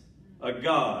is a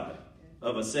God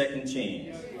of a second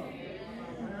chance.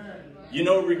 You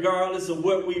know, regardless of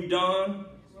what we've done,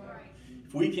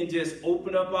 if we can just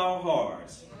open up our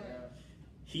hearts,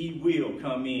 he will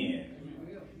come in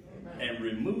and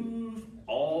remove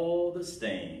all the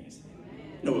stains.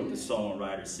 You know what the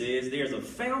songwriter says? There's a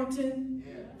fountain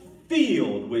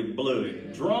filled with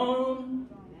blood drawn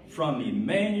from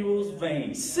Emmanuel's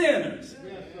veins. Sinners,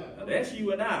 now that's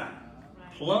you and I,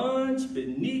 plunge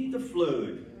beneath the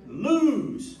flood,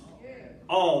 lose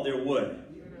all their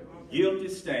what? Guilty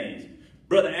stains.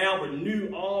 Brother Albert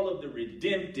knew all of the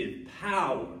redemptive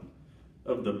power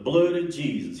of the blood of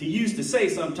Jesus. He used to say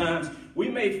sometimes, we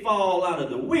may fall out of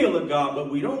the will of God, but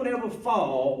we don't ever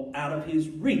fall out of his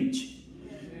reach.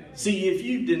 See, if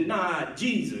you denied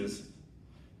Jesus,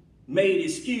 made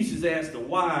excuses as to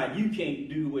why you can't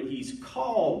do what he's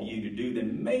called you to do,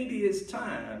 then maybe it's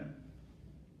time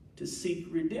to seek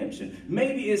redemption.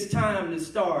 Maybe it's time to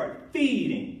start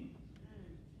feeding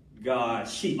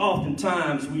God's sheep.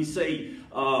 Oftentimes we say,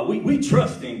 we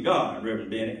trust in God, Reverend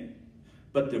Bennett.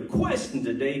 But the question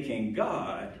today, can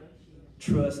God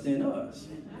trust in us?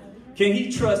 Can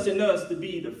he trust in us to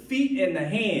be the feet and the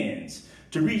hands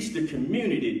to reach the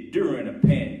community during a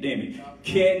pandemic?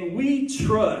 Can he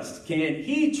trust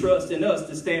in us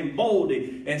to stand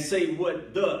boldly and say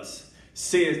what thus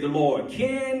says the Lord?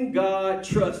 Can God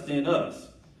trust in us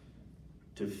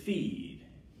to feed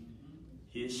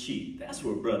his sheep? That's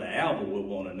what Brother Albert would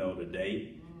want to know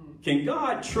today. Can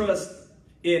God trust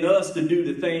in us to do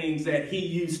the things that he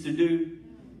used to do?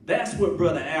 That's what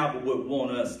Brother Albert would want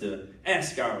us to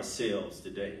ask ourselves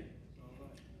today.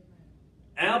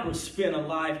 Albert spent a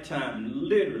lifetime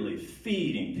literally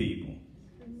feeding people.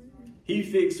 He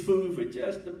fixed food for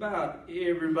just about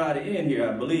everybody in here,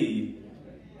 I believe,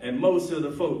 and most of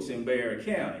the folks in Barry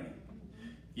County.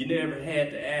 You never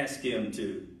had to ask him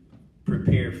to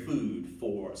prepare food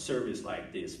for a service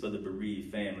like this for the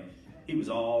bereaved family. He was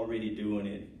already doing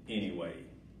it anyway.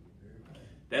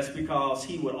 That's because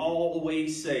he would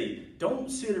always say,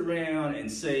 don't sit around and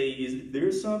say, is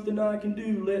there something I can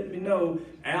do? Let me know.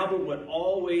 Albert would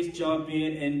always jump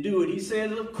in and do it. He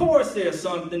says, of course there's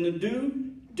something to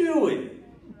do. Do it.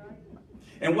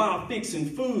 And while fixing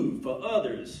food for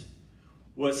others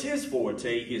was his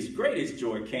forte, his greatest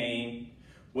joy came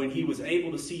when he was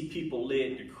able to see people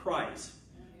led to Christ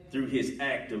through his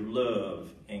act of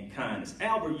love and kindness.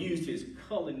 Albert used his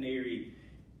culinary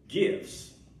gifts.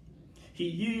 He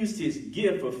used his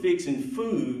gift of fixing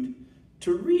food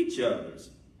to reach others.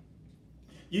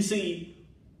 You see,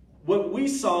 what we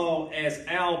saw as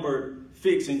Albert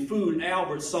fixing food,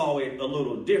 Albert saw it a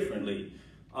little differently.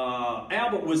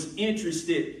 Albert was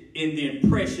interested in the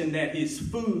impression that his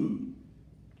food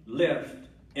left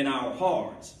in our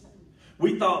hearts.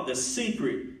 We thought the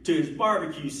secret to his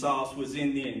barbecue sauce was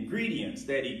in the ingredients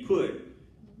that he put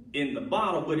in the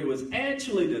bottle, but it was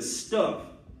actually the stuff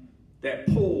that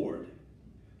poured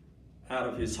out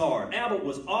of his heart. Albert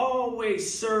was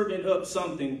always serving up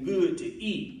something good to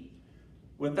eat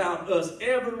without us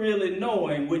ever really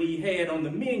knowing what he had on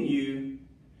the menu,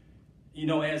 you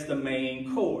know, as the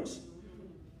main course.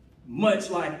 Much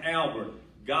like Albert,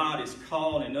 God is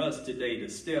calling us today to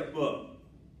step up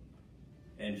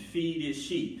and feed his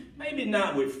sheep. Maybe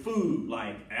not with food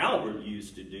like Albert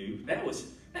used to do. That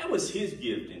was his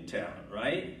gift and talent,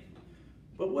 right?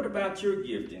 But what about your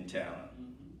gift and talent?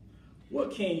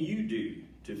 What can you do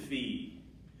to feed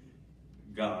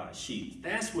God's sheep?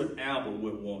 That's what Albert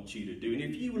would want you to do. And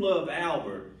if you love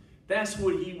Albert, that's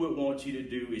what he would want you to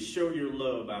do, is show your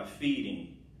love by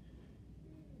feeding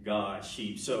God's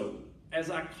sheep. So as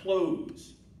I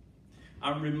close,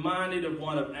 I'm reminded of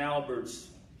one of Albert's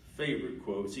favorite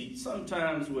quotes. He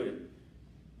sometimes would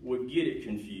get it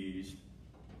confused.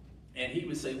 And he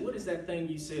would say, what is that thing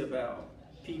you say about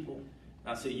people?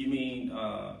 I said, you mean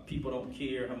people don't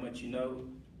care how much you know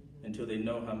until they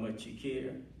know how much you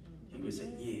care? He would say,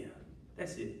 yeah,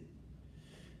 that's it.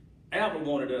 Albert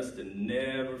wanted us to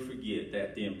never forget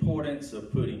that the importance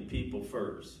of putting people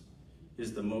first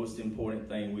is the most important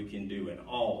thing we can do in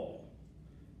all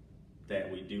that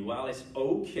we do. While it's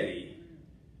okay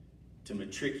to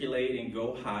matriculate and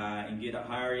go high and get a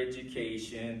higher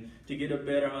education, to get a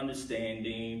better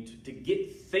understanding, to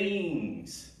get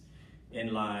things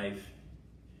in life,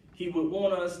 he would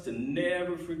want us to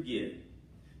never forget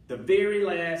the very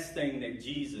last thing that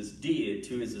Jesus did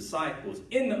to his disciples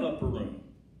in the upper room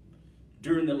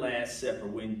during the Last Supper,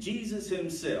 when Jesus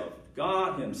himself,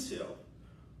 God himself,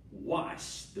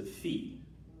 washed the feet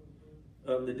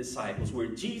of the disciples, where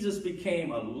Jesus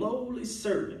became a lowly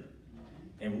servant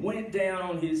and went down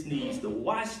on his knees to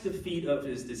wash the feet of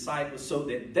his disciples so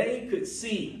that they could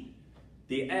see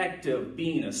the act of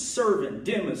being a servant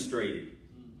demonstrated,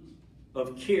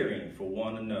 of caring for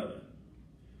one another.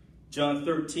 John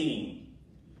 13,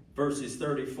 verses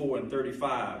 34 and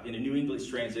 35, in the New English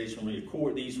translation, we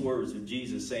record these words of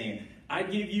Jesus saying, I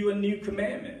give you a new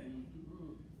commandment,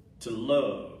 to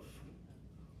love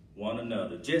one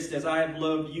another. Just as I have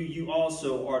loved you, you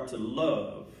also are to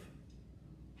love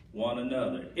one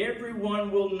another.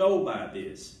 Everyone will know by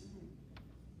this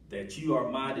that you are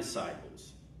my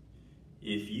disciples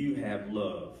if you have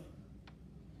love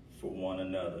for one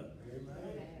another.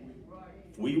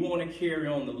 We want to carry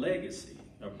on the legacy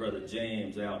of Brother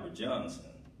James Albert Johnson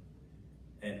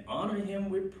and honor him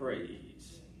with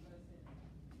praise.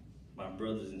 My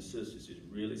brothers and sisters, it's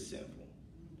really simple.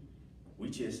 We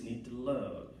just need to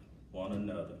love one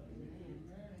another.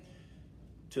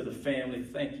 To the family,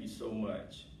 thank you so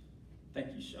much.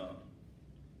 Thank you, Sean.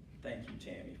 Thank you,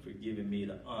 Tammy, for giving me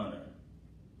the honor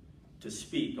to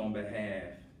speak on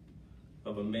behalf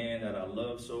of a man that I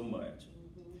love so much.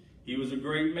 He was a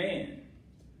great man.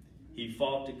 He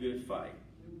fought the good fight.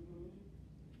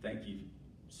 Thank you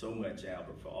so much,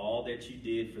 Albert, for all that you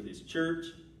did for this church,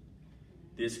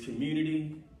 this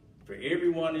community, for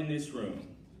everyone in this room.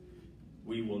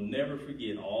 We will never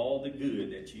forget all the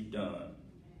good that you've done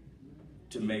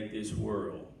to make this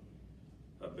world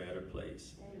a better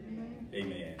place.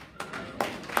 Amen.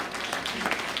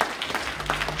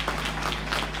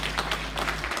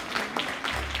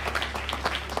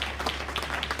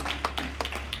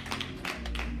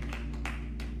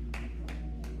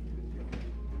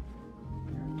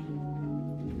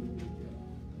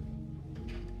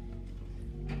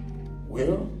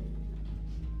 Well,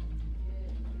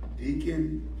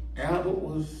 Deacon Albert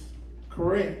was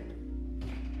correct.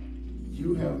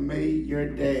 You have made your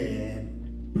dad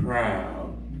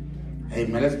proud.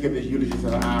 Amen. Let's give this eulogy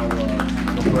to our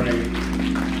praise.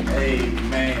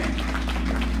 Amen.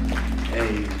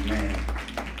 Amen.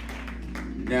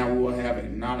 Now we'll have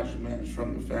acknowledgments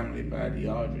from the family by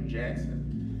Deandra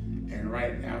Jackson. And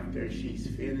right after she's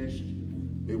finished,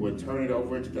 we will turn it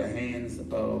over into the hands of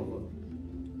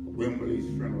Wimberley's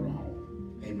Funeral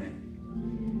Home. Amen.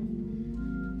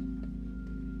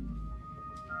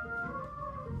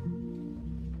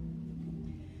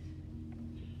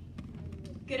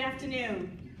 Good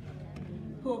afternoon,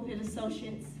 Pulpit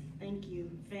Associates. Thank you,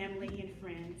 family and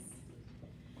friends.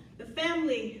 The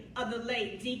family of the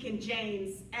late Deacon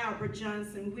James Albert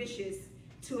Johnson wishes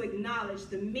to acknowledge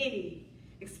the many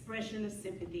expressions of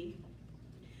sympathy,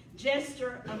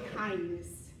 gesture of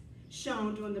kindness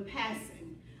shown during the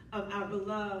passing of our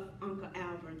beloved Uncle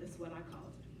Albert. That's what I call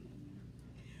it.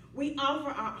 We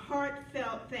offer our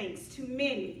heartfelt thanks to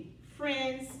many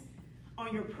friends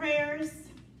on your prayers,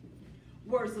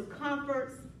 words of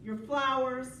comfort, your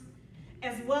flowers,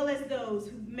 as well as those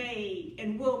who've made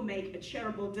and will make a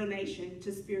charitable donation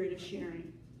to Spirit of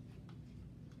Sharing.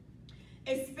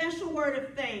 A special word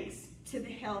of thanks to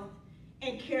the health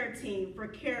and care team for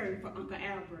caring for Uncle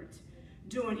Albert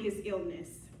during his illness,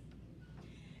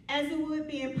 as it would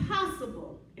be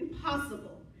impossible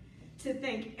to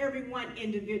thank everyone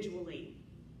individually.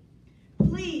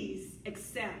 Please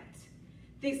accept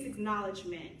this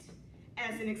acknowledgement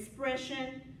as an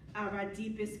expression of our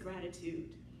deepest gratitude.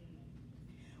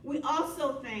 We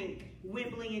also thank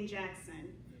Wimberley and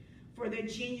Jackson for their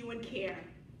genuine care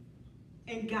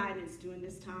and guidance during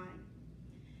this time.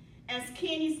 As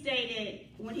Kenny stated,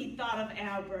 when he thought of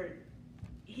Albert,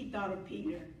 he thought of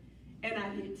Peter, and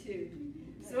I did too.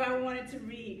 So I wanted to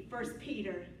read 1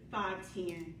 Peter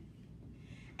 5:10.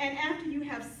 And after you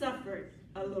have suffered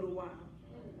a little while,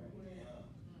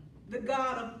 the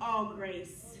God of all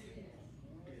grace,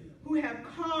 who have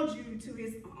called you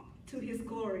to his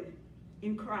glory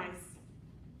in Christ,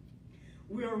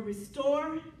 will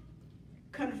restore,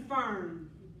 confirm,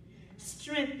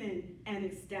 strengthen, and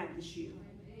establish you.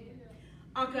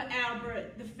 Uncle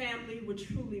Albert, the family will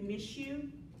truly miss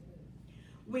you.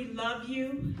 We love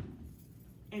you.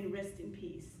 and rest in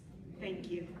peace. Thank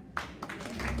you.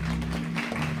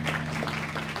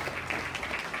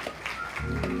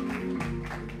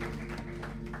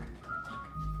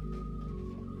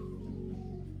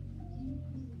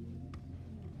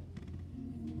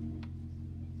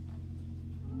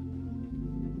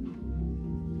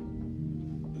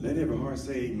 Let every heart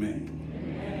say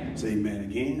amen. Say amen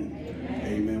again.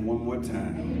 Amen one more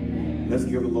time. Let's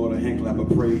give the Lord a hand clap of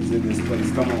praise in this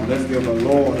place. Come on, let's give the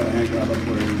Lord a hand clap of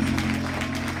praise.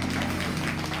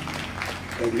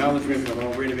 Acknowledgments have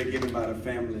already been given by the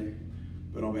family,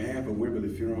 but on behalf of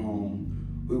Wimberley Funeral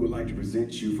Home, we would like to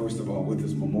present you, first of all, with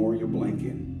this memorial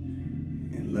blanket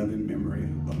in loving memory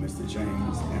of Mr.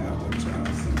 James Albert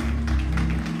Johnson.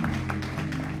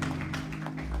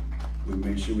 We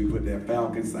make sure we put that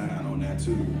Falcon sign on that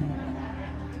too.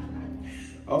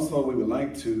 Also, we would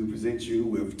like to present you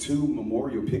with 2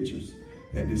 memorial pictures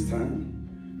at this time.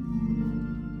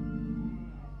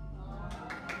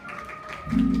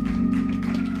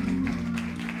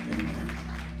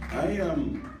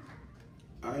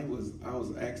 I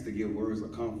was asked to give words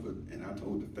of comfort, and I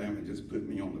told the family just put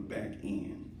me on the back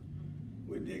end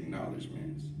with the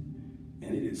acknowledgments.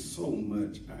 And it is so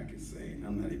much I can say, and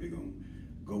I'm not even going to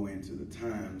go into the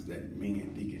times that me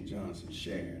and Deacon Johnson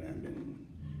shared.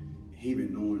 He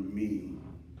been knowing me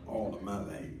all of my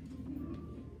life,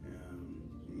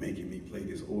 making me play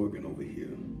this organ over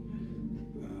here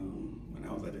when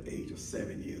I was at the age of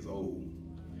 7 years old.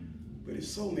 But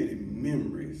there's so many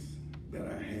memories that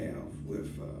I have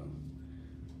with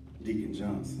Deacon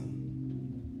Johnson.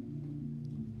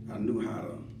 I knew how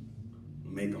to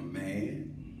make him mad,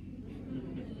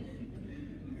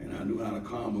 and I knew how to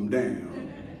calm him down.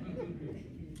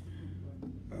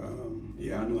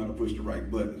 I knew how to push the right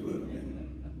buttons with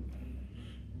him.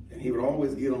 And he would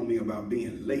always get on me about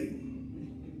being late.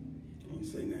 He'd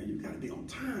say, now you gotta be on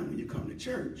time when you come to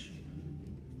church.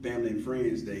 Family and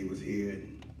Friends Day was here.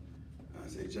 And I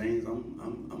said, James, I'm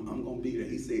gonna be there.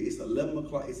 He said, it's 11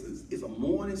 o'clock, it's a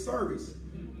morning service.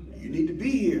 You need to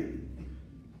be here.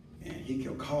 And he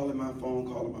kept calling my phone.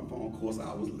 Of course,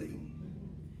 I was late.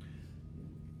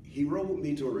 He rode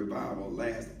me to a revival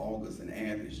last August in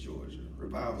Athens, Georgia.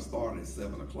 Revival started at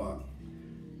 7 o'clock.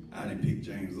 I didn't pick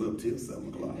James up till 7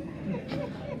 o'clock.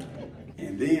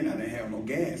 And then I didn't have no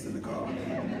gas in the car.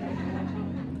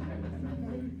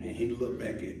 And he looked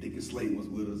back at, Deacon Slayton was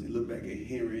with us, he looked back at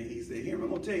Henry, and he said, Henry, I'm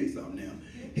gonna tell you something now.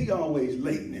 He always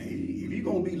late now. If you're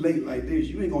gonna be late like this,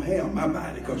 you ain't gonna have my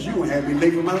body, because you're gonna have me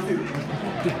late for my funeral.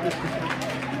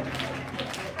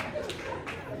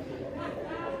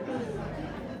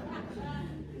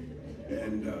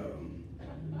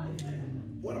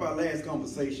 One of our last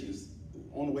conversations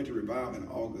on the way to revival in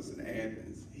August in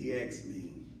Athens, he asked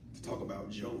me to talk about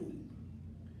Job.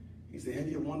 He said, have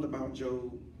you ever wondered about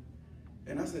Job?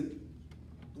 And I said,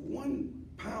 one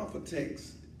powerful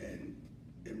text, and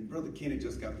Brother Kenny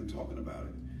just got through talking about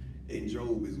it, in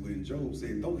Job is when Job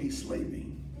said, though he slay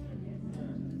me,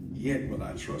 yet will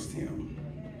I trust him.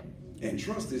 And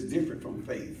trust is different from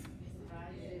faith.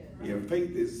 Yeah,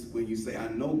 faith is when you say, I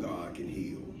know God can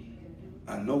heal.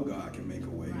 I know God can make a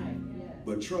way.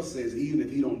 But trust says, even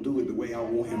if he don't do it the way I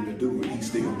want him to do it, he's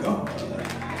still God.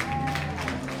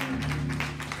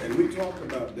 And we talked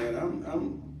about that.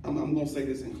 I'm going to say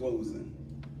this in closing.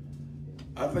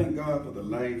 I thank God for the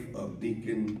life of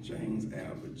Deacon James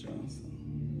Albert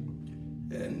Johnson.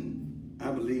 And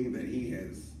I believe that he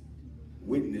has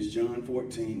witnessed John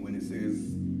 14 when it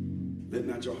says, let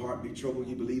not your heart be troubled.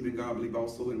 You believe in God, believe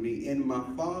also in me. In my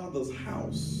Father's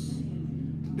house,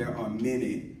 there are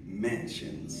many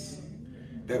mansions.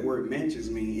 That word mansions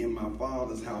means in my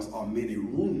Father's house are many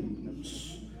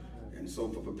rooms. And so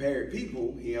for prepared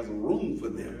people, he has a room for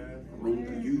them. A room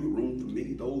for you, a room for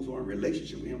me. Those who are in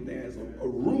relationship with him, there's a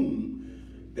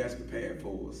room that's prepared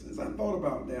for us. As I thought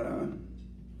about that, I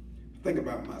think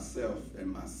about myself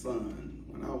and my son.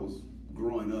 When I was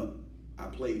growing up, I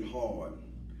played hard.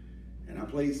 And I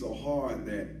played so hard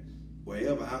that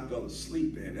wherever I fell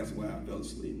asleep at, that's where I fell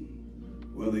asleep.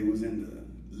 Whether it was in the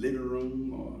living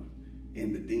room or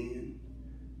in the den.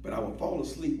 But I would fall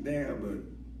asleep there, but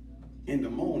in the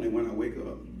morning when I wake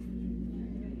up,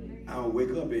 I'll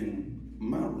wake up in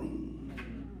my room.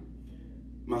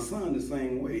 My son the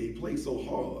same way. He plays so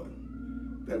hard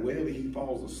that wherever he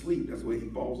falls asleep, that's where he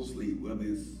falls asleep, whether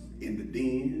it's in the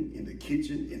den, in the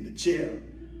kitchen, in the chair.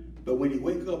 But when he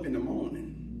wake up in the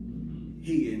morning,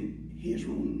 he in his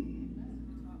room.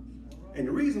 And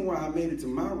the reason why I made it to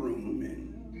my room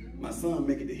and my son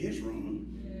make it to his room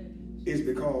is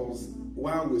because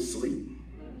while we're asleep,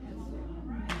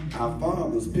 our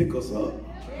fathers pick us up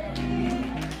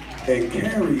and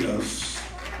carry us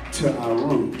to our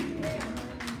room.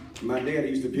 My dad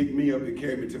used to pick me up and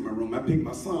carry me to my room. I picked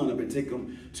my son up and take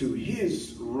him to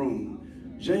his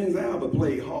room. James Albert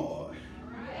played hard.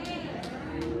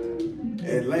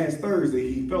 And last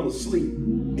Thursday, he fell asleep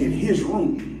in his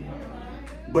room.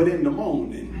 But in the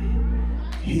morning,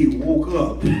 he woke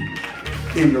up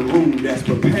in the room that's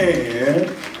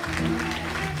prepared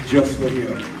just for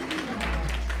him.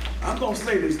 I'm going to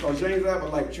say this because James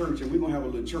Albert like church, and we're going to have a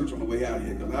little church on the way out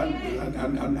here because I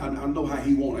know how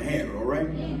he want to have it, all right?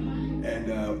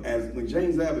 And as when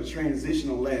James Albert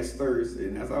transitioned on last Thursday,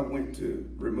 and as I went to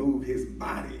remove his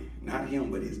body, not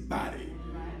him, but his body,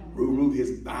 remove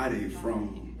his body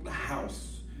from the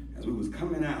house, as we was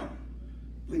coming out,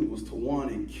 I believe it was Tawan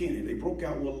and Kenny, they broke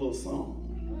out with a little song.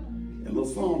 And a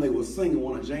little song they were singing,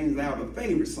 one of James Albert's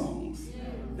favorite songs,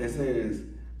 that says,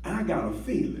 I got a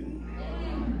feeling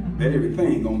that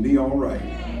everything gonna be all right.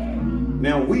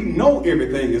 Now we know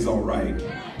everything is all right,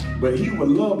 but he would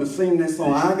love to sing that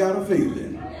song, I got a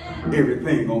feeling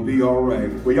everything gonna be all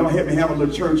right. Will y'all help me have a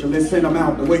little church and let's send him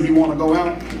out the way he wanna go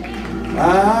out?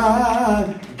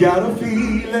 I got a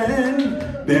feeling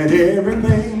that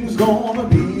everything's gonna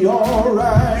be all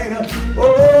right.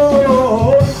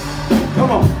 Oh, come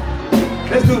on,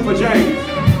 let's do it for James.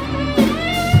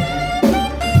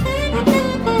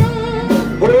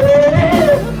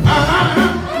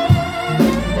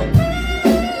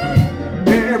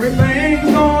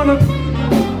 Everything's gonna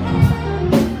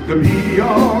be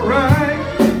all right,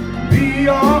 be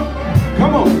all,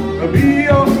 come on, be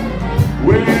all,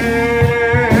 well,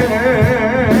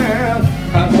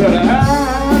 I said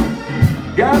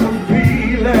I got a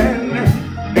feeling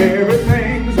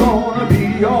everything's gonna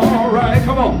be all right,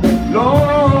 come on,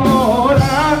 Lord,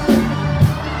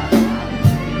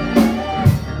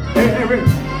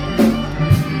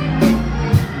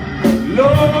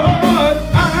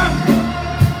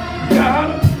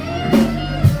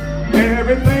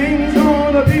 everything's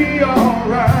gonna be all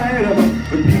right,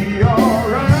 be all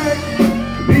right,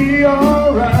 be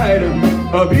all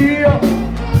right, be all.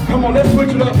 Come on, let's switch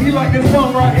it up. He like this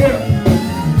song right here.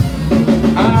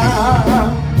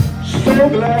 I'm so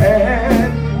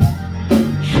glad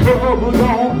trouble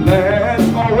don't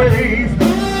last always.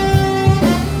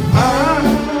 I'm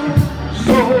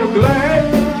so glad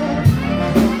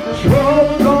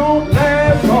trouble don't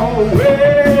last always.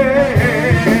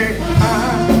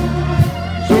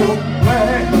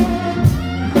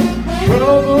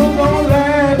 Trouble don't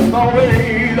last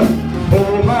always.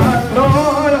 Oh my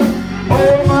Lord,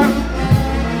 oh my.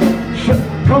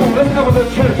 Come on, let's have a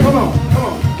little church. Come on, come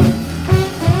on.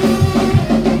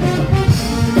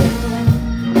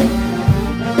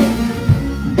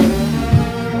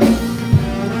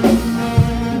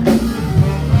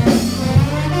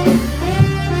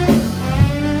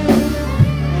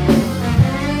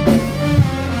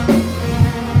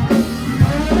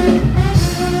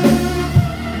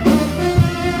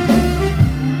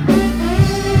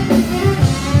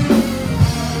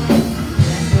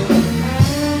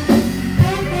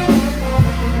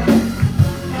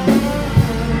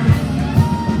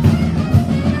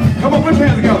 Put your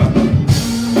hands together.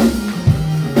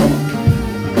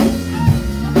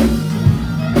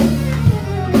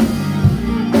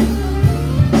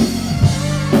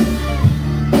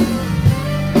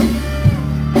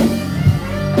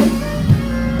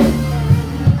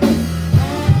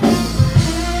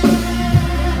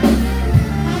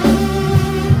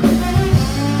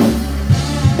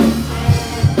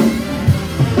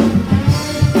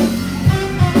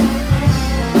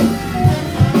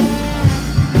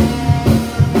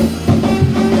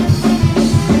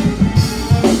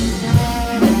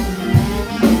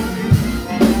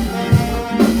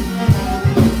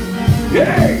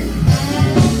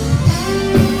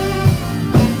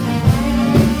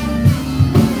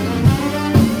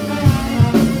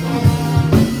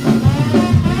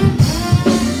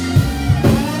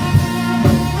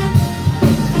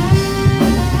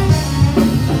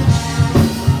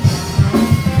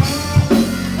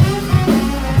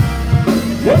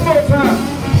 One more time.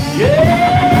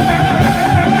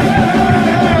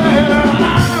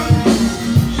 I'm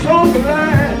so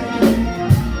glad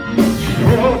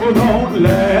trouble don't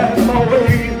last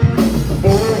always. Oh,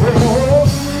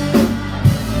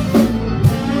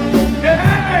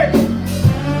 yeah.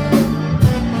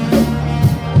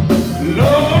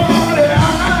 Lord,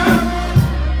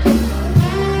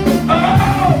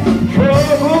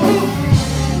 trouble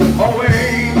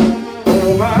always.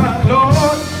 Oh, my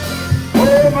Lord.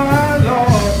 Oh my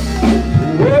Lord,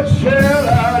 what shall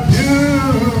I do?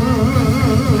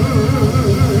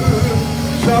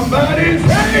 Somebody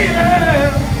say yeah.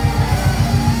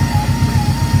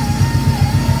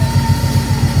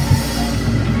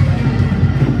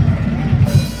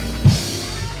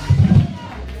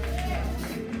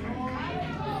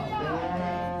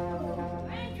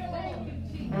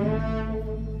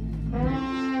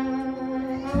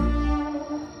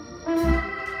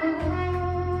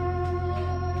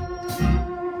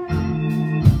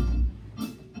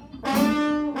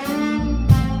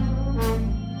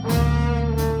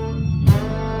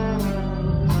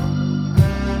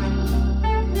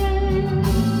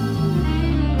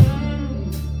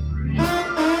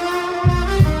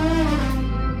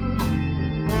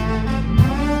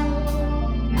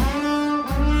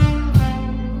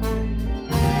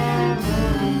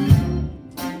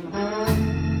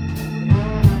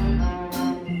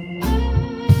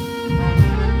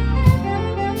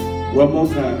 One more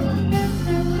time.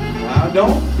 I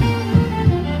don't.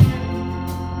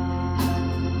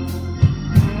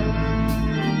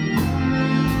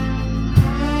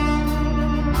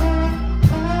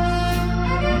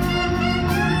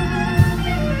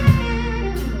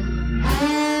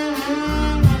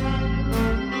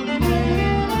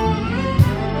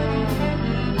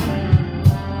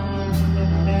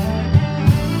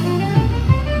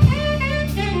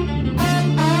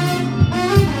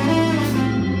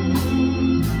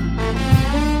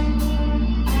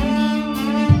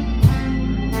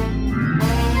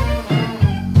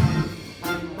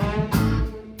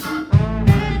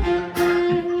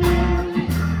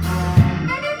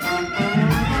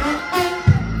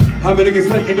 How many can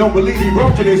say you don't believe he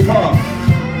brought you this car?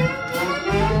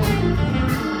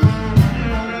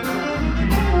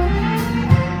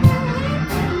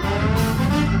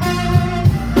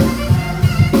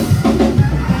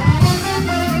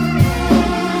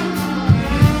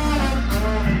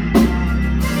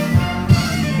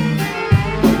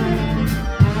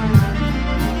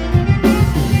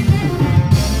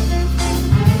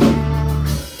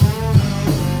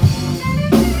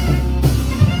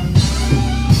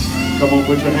 Come on,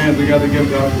 put your hands together, give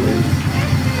God praise.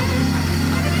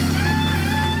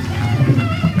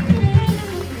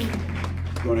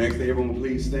 I'm going to ask that everyone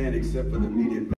please stand except for the immediate